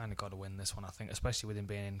kind of got to win this one, I think, especially with him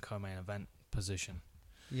being in co-main event position.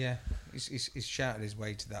 Yeah, he's shouted his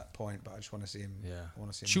way to that point, but I just want to see him. Yeah. I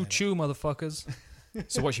want to see him. Choo choo, motherfuckers.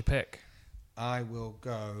 So what's your pick? I will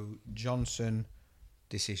go Johnson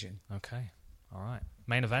decision. Okay. All right.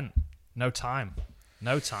 Main event. No time.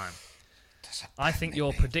 I think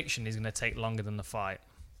your prediction is going to take longer than the fight.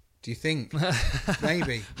 Do you think?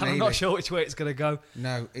 Maybe. I'm not sure which way it's going to go.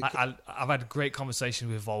 No. I've had great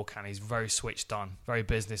conversations with Volkan. He's very switched on, very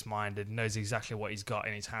business-minded, knows exactly what he's got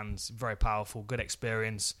in his hands. Very powerful, good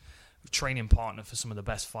experience, training partner for some of the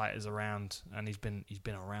best fighters around, and he's been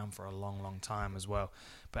around for a long, long time as well.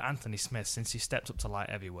 But Anthony Smith, since he stepped up to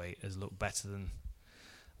light heavyweight, has looked better than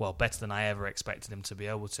I ever expected him to be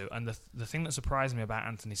able to. And the thing that surprised me about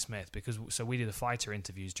Anthony Smith, so we did the fighter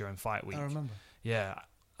interviews during fight week. I remember. Yeah.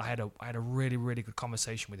 I had a really, really good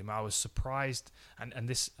conversation with him. I was surprised, and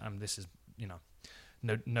this is,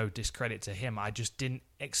 no discredit to him. I just didn't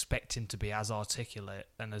expect him to be as articulate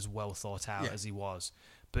and as well thought out as he was.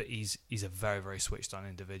 But he's a very, very switched on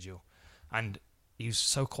individual. And he was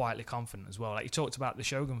so quietly confident as well. Like, he talked about the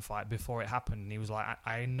Shogun fight before it happened, and he was like,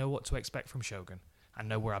 I know what to expect from Shogun. I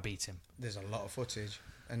know where I beat him. There's a lot of footage.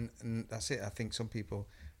 And that's it. I think some people...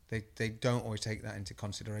 They don't always take that into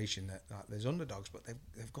consideration that there's underdogs, but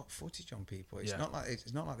they've got footage on people. It's not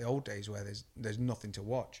like the old days where there's nothing to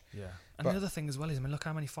watch. Yeah, and the other thing as well is, I mean, look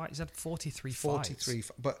how many fights he's had. 43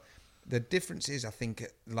 fights. But the difference is, I think,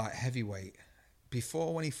 at like heavyweight,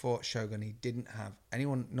 before when he fought Shogun, he didn't have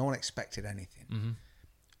anyone. No one expected anything,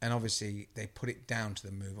 and obviously they put it down to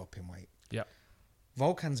the move up in weight. Yeah,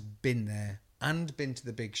 Volkan's been there and been to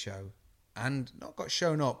the big show. And not got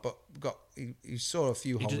shown up, but he saw a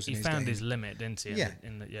few holes in his game. He found his limit, didn't he?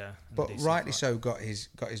 But rightly so, got his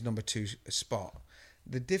number 2 spot.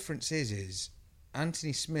 The difference is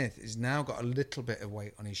Anthony Smith has now got a little bit of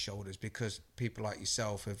weight on his shoulders because people like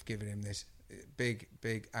yourself have given him this big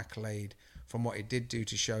accolade from what he did do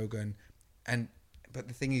to Shogun. But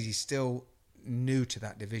the thing is, he's still new to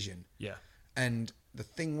that division. Yeah. And the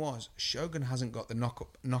thing was, Shogun hasn't got the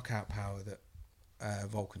knockout power that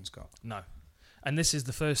Volkan's got. No. And this is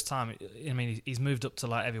the first time, I mean, he's moved up to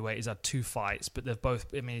light heavyweight. He's had 2 fights, but they've both,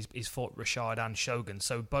 I mean, he's fought Rashad and Shogun.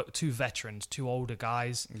 So 2 veterans, 2 older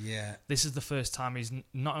guys. Yeah. This is the first time he's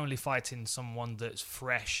not only fighting someone that's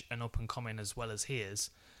fresh and up and coming as well as he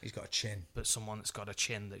is. He's got a chin. But someone that's got a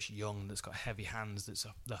chin, that's young, that's got heavy hands, that's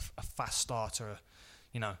a fast starter,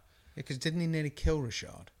 you know. Yeah, because didn't he nearly kill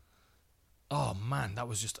Rashad? Oh man, it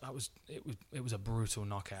was a brutal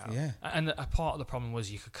knockout. Yeah, and a part of the problem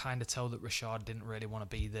was you could kind of tell that Rashad didn't really want to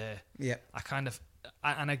be there. Yeah,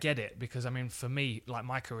 I get it, because I mean, for me, like,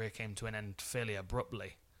 my career came to an end fairly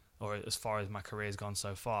abruptly, or as far as my career's gone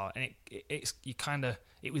so far, and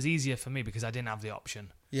it was easier for me because I didn't have the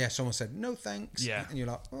option. Yeah, someone said no thanks. Yeah, and you're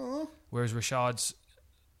like, oh. Whereas Rashad's,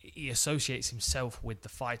 he associates himself with the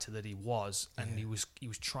fighter that he was, and he was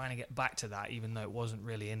trying to get back to that, even though it wasn't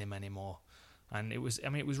really in him anymore. And it was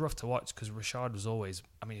rough to watch because Rashad was always,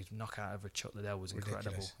 I mean, his knockout over Chuck Liddell was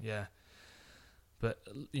incredible. Ridiculous. Yeah. But,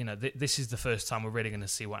 you know, this is the first time we're really going to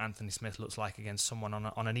see what Anthony Smith looks like against someone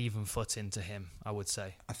on an even footing to him, I would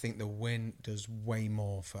say. I think the win does way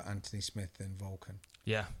more for Anthony Smith than Volkan.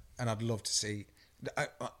 Yeah. And I'd love to see,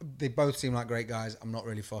 they both seem like great guys. I'm not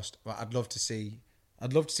really fussed, but I'd love to see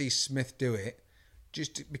Smith do it,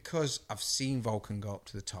 just because I've seen Volkan go up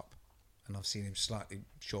to the top. And I've seen him slightly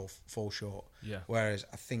fall short. Yeah. Whereas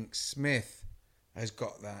I think Smith has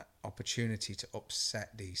got that opportunity to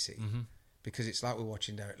upset DC. Mm-hmm. Because it's like we're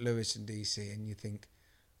watching Derek Lewis and DC, and you think,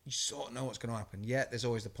 you sort of know what's going to happen. Yeah, there's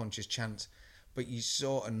always the puncher's chance, but you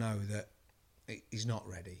sort of know that he's not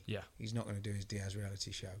ready. Yeah. He's not going to do his Diaz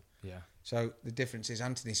reality show. Yeah. So the difference is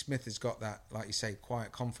Anthony Smith has got that, like you say,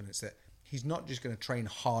 quiet confidence that he's not just going to train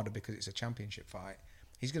harder because it's a championship fight.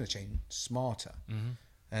 He's going to train smarter. Mm-hmm.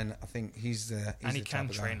 And I think he's and he can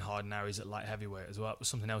train hard now. He's at light heavyweight as well. It was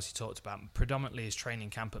something else he talked about. Predominantly, his training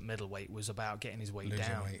camp at middleweight was about getting his weight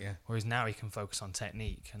down. Weight, yeah. Whereas now he can focus on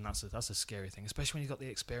technique, and that's a scary thing, especially when he's got the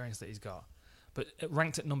experience that he's got. But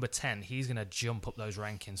ranked at number 10, he's going to jump up those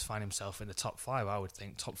rankings, find himself in the top 5. I would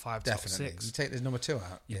think top 5, definitely. Top 6. You take this number 2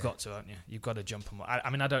 out. You've got to, haven't you? You've got to jump them. I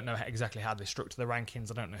mean, I don't know exactly how they structure the rankings.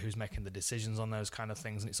 I don't know who's making the decisions on those kind of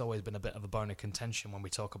things, and it's always been a bit of a bone of contention when we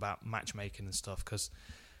talk about matchmaking and stuff, because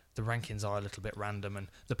the rankings are a little bit random, and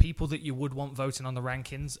the people that you would want voting on the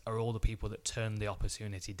rankings are all the people that turn the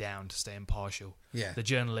opportunity down to stay impartial. Yeah. The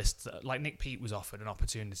journalists, like Nick Pete, was offered an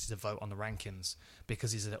opportunity to vote on the rankings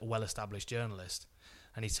because he's a well-established journalist,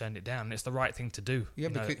 and he turned it down. And it's the right thing to do. Yeah,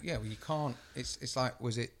 because well, you can't. It's like,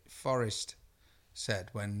 was it Forrest said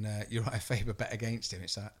when Uriah Faber bet against him?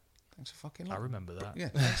 It's like, thanks a fucking lot. I remember that. Yeah,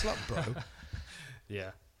 thanks a lot, bro.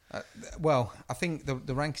 Yeah. Well, I think the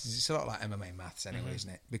rankings, it's a lot like MMA maths anyway, mm-hmm. isn't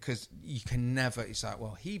it? Because you can never, it's like,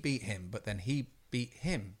 well, he beat him, but then he beat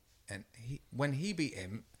him. And when he beat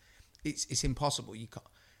him, it's impossible. You can't.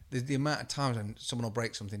 The amount of times when someone will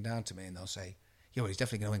break something down to me and they'll say, yeah, well, he's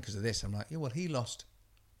definitely going to win because of this. I'm like, yeah, well, he lost.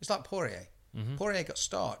 It's like Poirier. Mm-hmm. Poirier got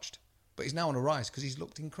starched, but he's now on a rise because he's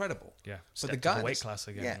looked incredible. Yeah, but the guy weight class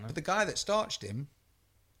again. Yeah, but the guy that starched him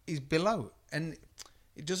is below. And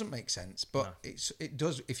it doesn't make sense, but no. It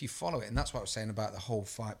does if you follow it, and that's what I was saying about the whole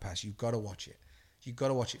Fight Pass. You've got to watch it. You've got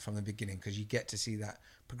to watch it from the beginning because you get to see that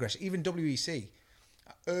progression. Even WEC,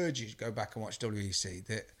 I urge you to go back and watch WEC.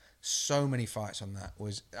 That so many fights on that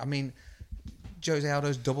was. I mean, Jose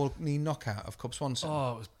Aldo's double knee knockout of Cub Swanson.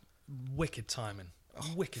 Oh, it was wicked timing.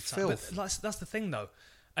 Wicked timing. But that's the thing though,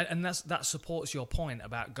 and that supports your point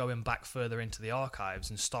about going back further into the archives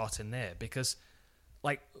and starting there, because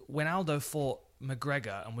like when Aldo fought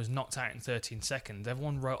McGregor and was knocked out in 13 seconds,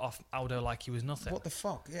 everyone wrote off Aldo like he was nothing. What the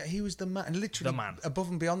fuck? Yeah, he was the man, and literally the man, above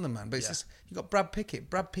and beyond the man. But it's just, you got Brad Pickett.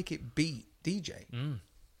 Brad Pickett beat DJ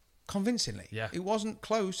convincingly. Yeah, it wasn't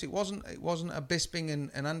close. It wasn't a Bisping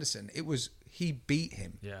and Anderson. It was, he beat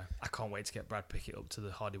him. Yeah, I can't wait to get Brad Pickett up to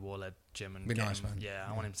the Hardy Warled gym and be get nice, him, man. Yeah,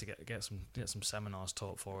 I want him to get some seminars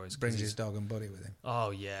taught for us. Brings his dog and buddy with him. Oh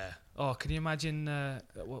yeah. Oh, can you imagine?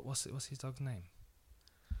 What's his dog's name?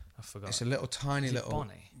 I forgot. It's a little tiny Is it little.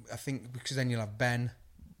 Bonnie? I think because then you'll have Ben,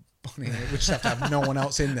 Bonnie. We just have to have no one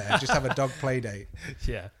else in there. Just have a dog play date.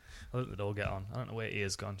 Yeah. I think they'd all get on. I don't know where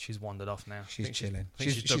Ia's gone. She's wandered off now. She's chilling.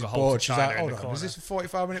 She's She's dug a hole bored. to She's China like, in the hold on, corner. is this a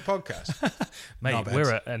 45-minute podcast? Mate,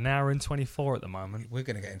 we're at an hour and 24 at the moment. We're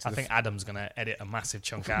going to get into I think Adam's going to edit a massive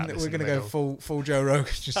chunk out. We're going to go full Joe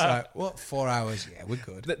Rogan. Just like, what, 4 hours? Yeah, we're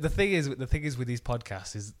good. The thing is with these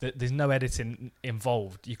podcasts is that there's no editing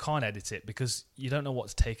involved. You can't edit it because you don't know what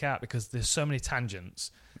to take out because there's so many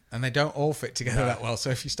tangents. And they don't all fit together that well.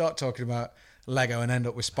 So if you start talking about Lego and end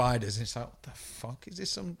up with spiders, it's like, what the fuck? Is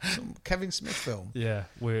this some Kevin Smith film? Yeah,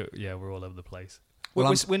 we're all over the place.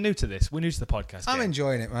 Well, we're new to this. We're new to the podcast. I'm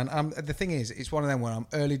enjoying it, man. The thing is, it's one of them where I'm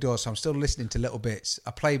early doors, so I'm still listening to little bits.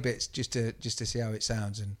 I play bits just to see how it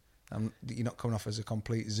sounds, and you're not coming off as a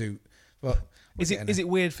complete zoot. But is it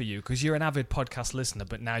weird for you because you're an avid podcast listener,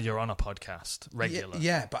 but now you're on a podcast regular?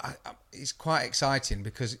 Yeah, but it's quite exciting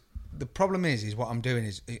because the problem is what I'm doing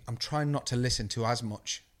is I'm trying not to listen to as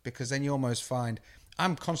much. Because then you almost find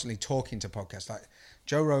I'm constantly talking to podcasts like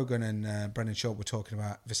Joe Rogan and Brendan Schaub were talking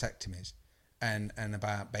about vasectomies and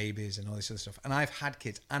about babies and all this other stuff. And I've had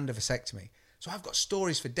kids and a vasectomy, so I've got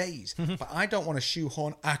stories for days. But I don't want to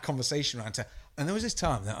shoehorn our conversation around to. And there was this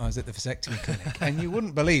time that I was at the vasectomy clinic, and you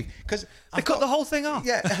wouldn't believe because they cut the whole thing off.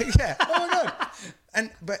 Yeah, yeah. Oh my god!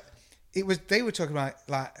 But they were talking about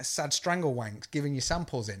like a sad strangle wanks, giving you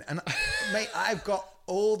samples in, and mate, I've got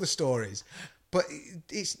all the stories. But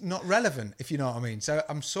it's not relevant, if you know what I mean. So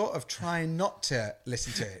I'm sort of trying not to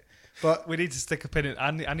listen to it. But we need to stick a pin in.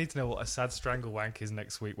 I need to know what a sad strangle wank is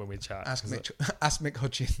next week when we chat. Ask Mick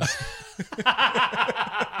Hutchins. Do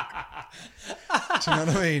you know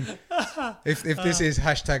what I mean? If this is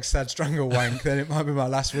hashtag sad strangle wank, then it might be my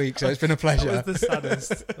last week. So it's been a pleasure. That was the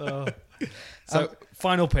saddest. Oh. So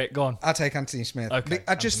final pick, go on. I'll take Anthony Smith. Okay,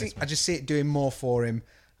 I just see it doing more for him.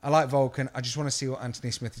 I like Vulcan. I just want to see what Anthony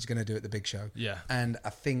Smith is going to do at the big show. Yeah. And I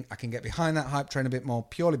think I can get behind that hype train a bit more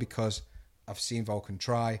purely because I've seen Vulcan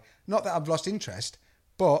try. Not that I've lost interest,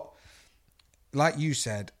 but like you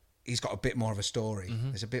said, he's got a bit more of a story. Mm-hmm.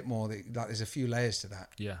 There's a bit more, there's a few layers to that.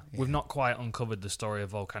 Yeah. We've not quite uncovered the story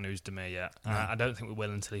of Volkan Özdemir yet. No. I don't think we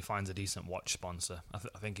will until he finds a decent watch sponsor. I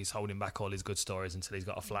think he's holding back all his good stories until he's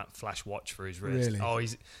got a flash watch for his wrist. Really? Oh,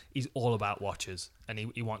 he's all about watches, and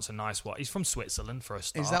he wants a nice watch. He's from Switzerland for a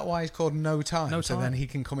start. Is that why he's called No Time? No So Time. then he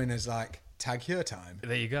can come in as like, tag your time.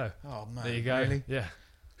 There you go. Oh man, there you go. Really? Yeah.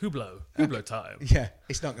 Hublot time. Yeah,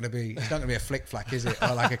 it's not going to be a flick flack, is it?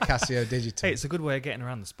 Or like a Casio Digital. Hey, it's a good way of getting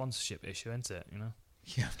around the sponsorship issue, isn't it? You know.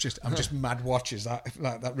 Yeah, I'm just mad watches like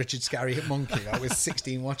that Richard Scarry hit monkey with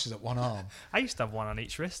 16 watches at one arm. I used to have one on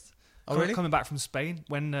each wrist. Oh, really? Coming back from Spain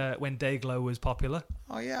when Dayglow was popular.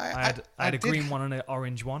 Oh yeah, I had a green one and an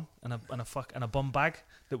orange one and a bum bag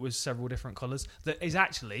that was several different colours. That is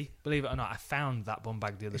actually, believe it or not, I found that bum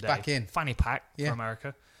bag the other day. Back in fanny pack for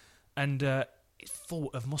America, and it's full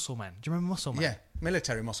of muscle men. Do you remember muscle men? Yeah,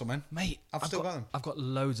 military muscle men. Mate, I've still got them. I've got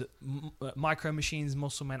loads of micro machines,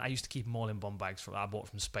 muscle men. I used to keep them all in bum bags I bought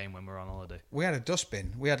from Spain when we were on holiday. We had a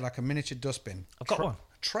dustbin. We had like a miniature dustbin. I've got one.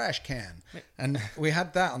 Trash can. And we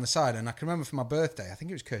had that on the side. And I can remember for my birthday, I think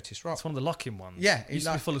it was Curtis Rock. It's one of the locking ones. Yeah. It used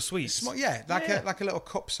to be full of sweets. Like a little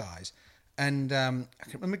cup size. And I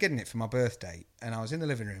can remember getting it for my birthday. And I was in the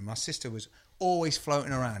living room. My sister was always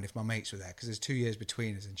floating around if my mates were there because there's 2 years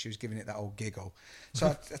between us, and she was giving it that old giggle. So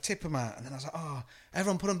I tip them out, and then I was like, oh,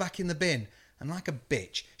 everyone put them back in the bin. And like a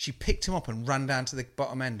bitch, she picked them up and ran down to the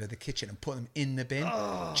bottom end of the kitchen and put them in the bin.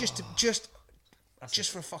 Oh. Just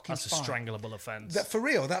for a fucking That's fight. A strangleable offence. For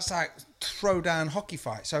real, that's like throw-down hockey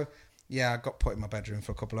fight. So, yeah, I got put in my bedroom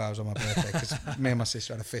for a couple of hours on my birthday because me and my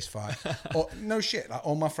sister had a fist fight. No shit, like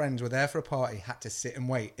all my friends were there for a party, had to sit and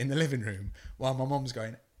wait in the living room while my mum's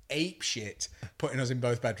going ape shit, putting us in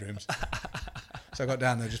both bedrooms. So I got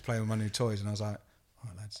down there just playing with my new toys, and I was like, all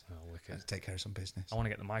right, lads, let's take care of some business. I want to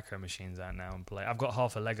get the micro machines out now and play. I've got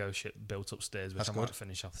half a Lego shit built upstairs, which I might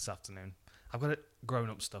finish off this afternoon. I've got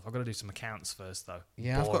grown-up stuff. I've got to do some accounts first, though.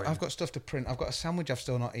 Yeah, I've got stuff to print. I've got a sandwich I've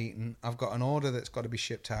still not eaten. I've got an order that's got to be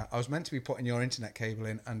shipped out. I was meant to be putting your internet cable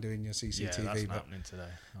in and doing your CCTV. Yeah, that's not happening today.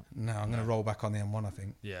 No, I'm going to roll back on the M1, I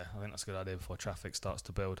think. Yeah, I think that's a good idea before traffic starts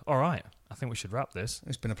to build. All right, I think we should wrap this.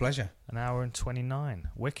 It's been a pleasure. An hour and 29.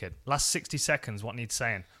 Wicked. Last 60 seconds, what needs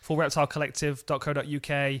saying?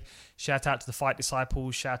 FullReptileCollective.co.uk. Shout out to the Fight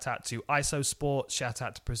Disciples. Shout out to ISO Sports. Shout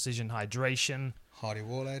out to Precision Hydration.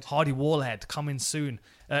 Hardy Warlhead coming soon.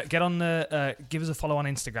 Get on the give us a follow on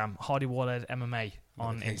Instagram. Hardy Warlhead MMA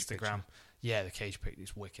on Instagram. Picture. Yeah, the cage pic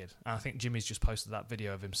is wicked. And I think Jimmy's just posted that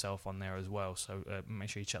video of himself on there as well. So make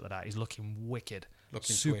sure you check that out. He's looking wicked,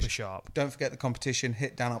 super sharp. Don't forget the competition.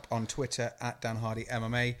 Hit Dan up on Twitter at Dan Hardy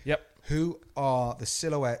MMA. Yep. Who are the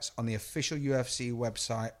silhouettes on the official UFC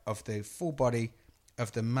website of the full body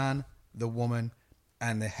of the man, the woman,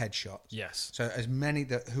 and the headshot? Yes. So as many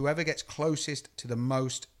that whoever gets closest to the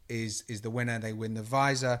most is the winner. They win the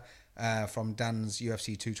visor from Dan's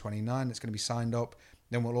UFC 229 that's going to be signed up.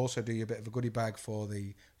 Then we'll also do you a bit of a goodie bag for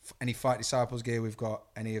any Fight Disciples gear we've got,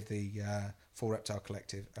 any of the Full Reptile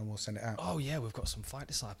Collective, and we'll send it out. Oh yeah, we've got some Fight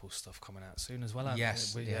Disciples stuff coming out soon as well.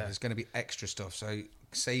 Yes, there's going to be extra stuff. So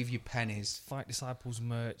save your pennies. Fight Disciples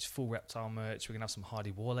merch, Full Reptile merch. We're going to have some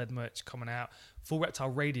Hardy Warlhead merch coming out. Full Reptile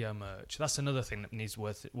Radio merch. That's another thing that needs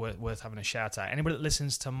worth having a shout out. Anybody that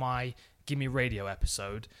listens to my Gimme Radio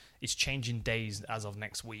episode, it's changing days as of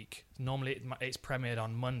next week. Normally it's premiered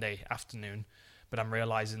on Monday afternoon, but I'm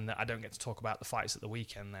realising that I don't get to talk about the fights at the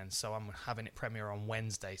weekend then, so I'm having it premiere on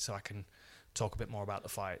Wednesday so I can talk a bit more about the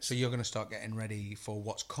fights. So you're going to start getting ready for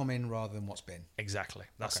what's coming rather than what's been. Exactly.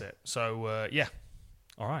 That's it. So, yeah.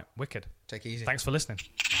 All right. Wicked. Take it easy. Thanks for listening.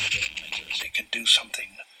 It can do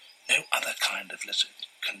something no other kind of lizard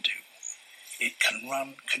can do. It can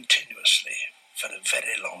run continuously for a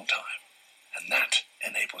very long time, and that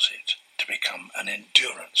enables it to become an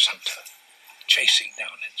endurance hunter, chasing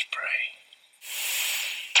down its prey.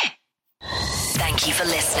 Thank you for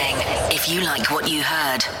listening. If you like what you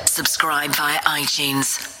heard, subscribe via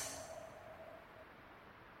iTunes.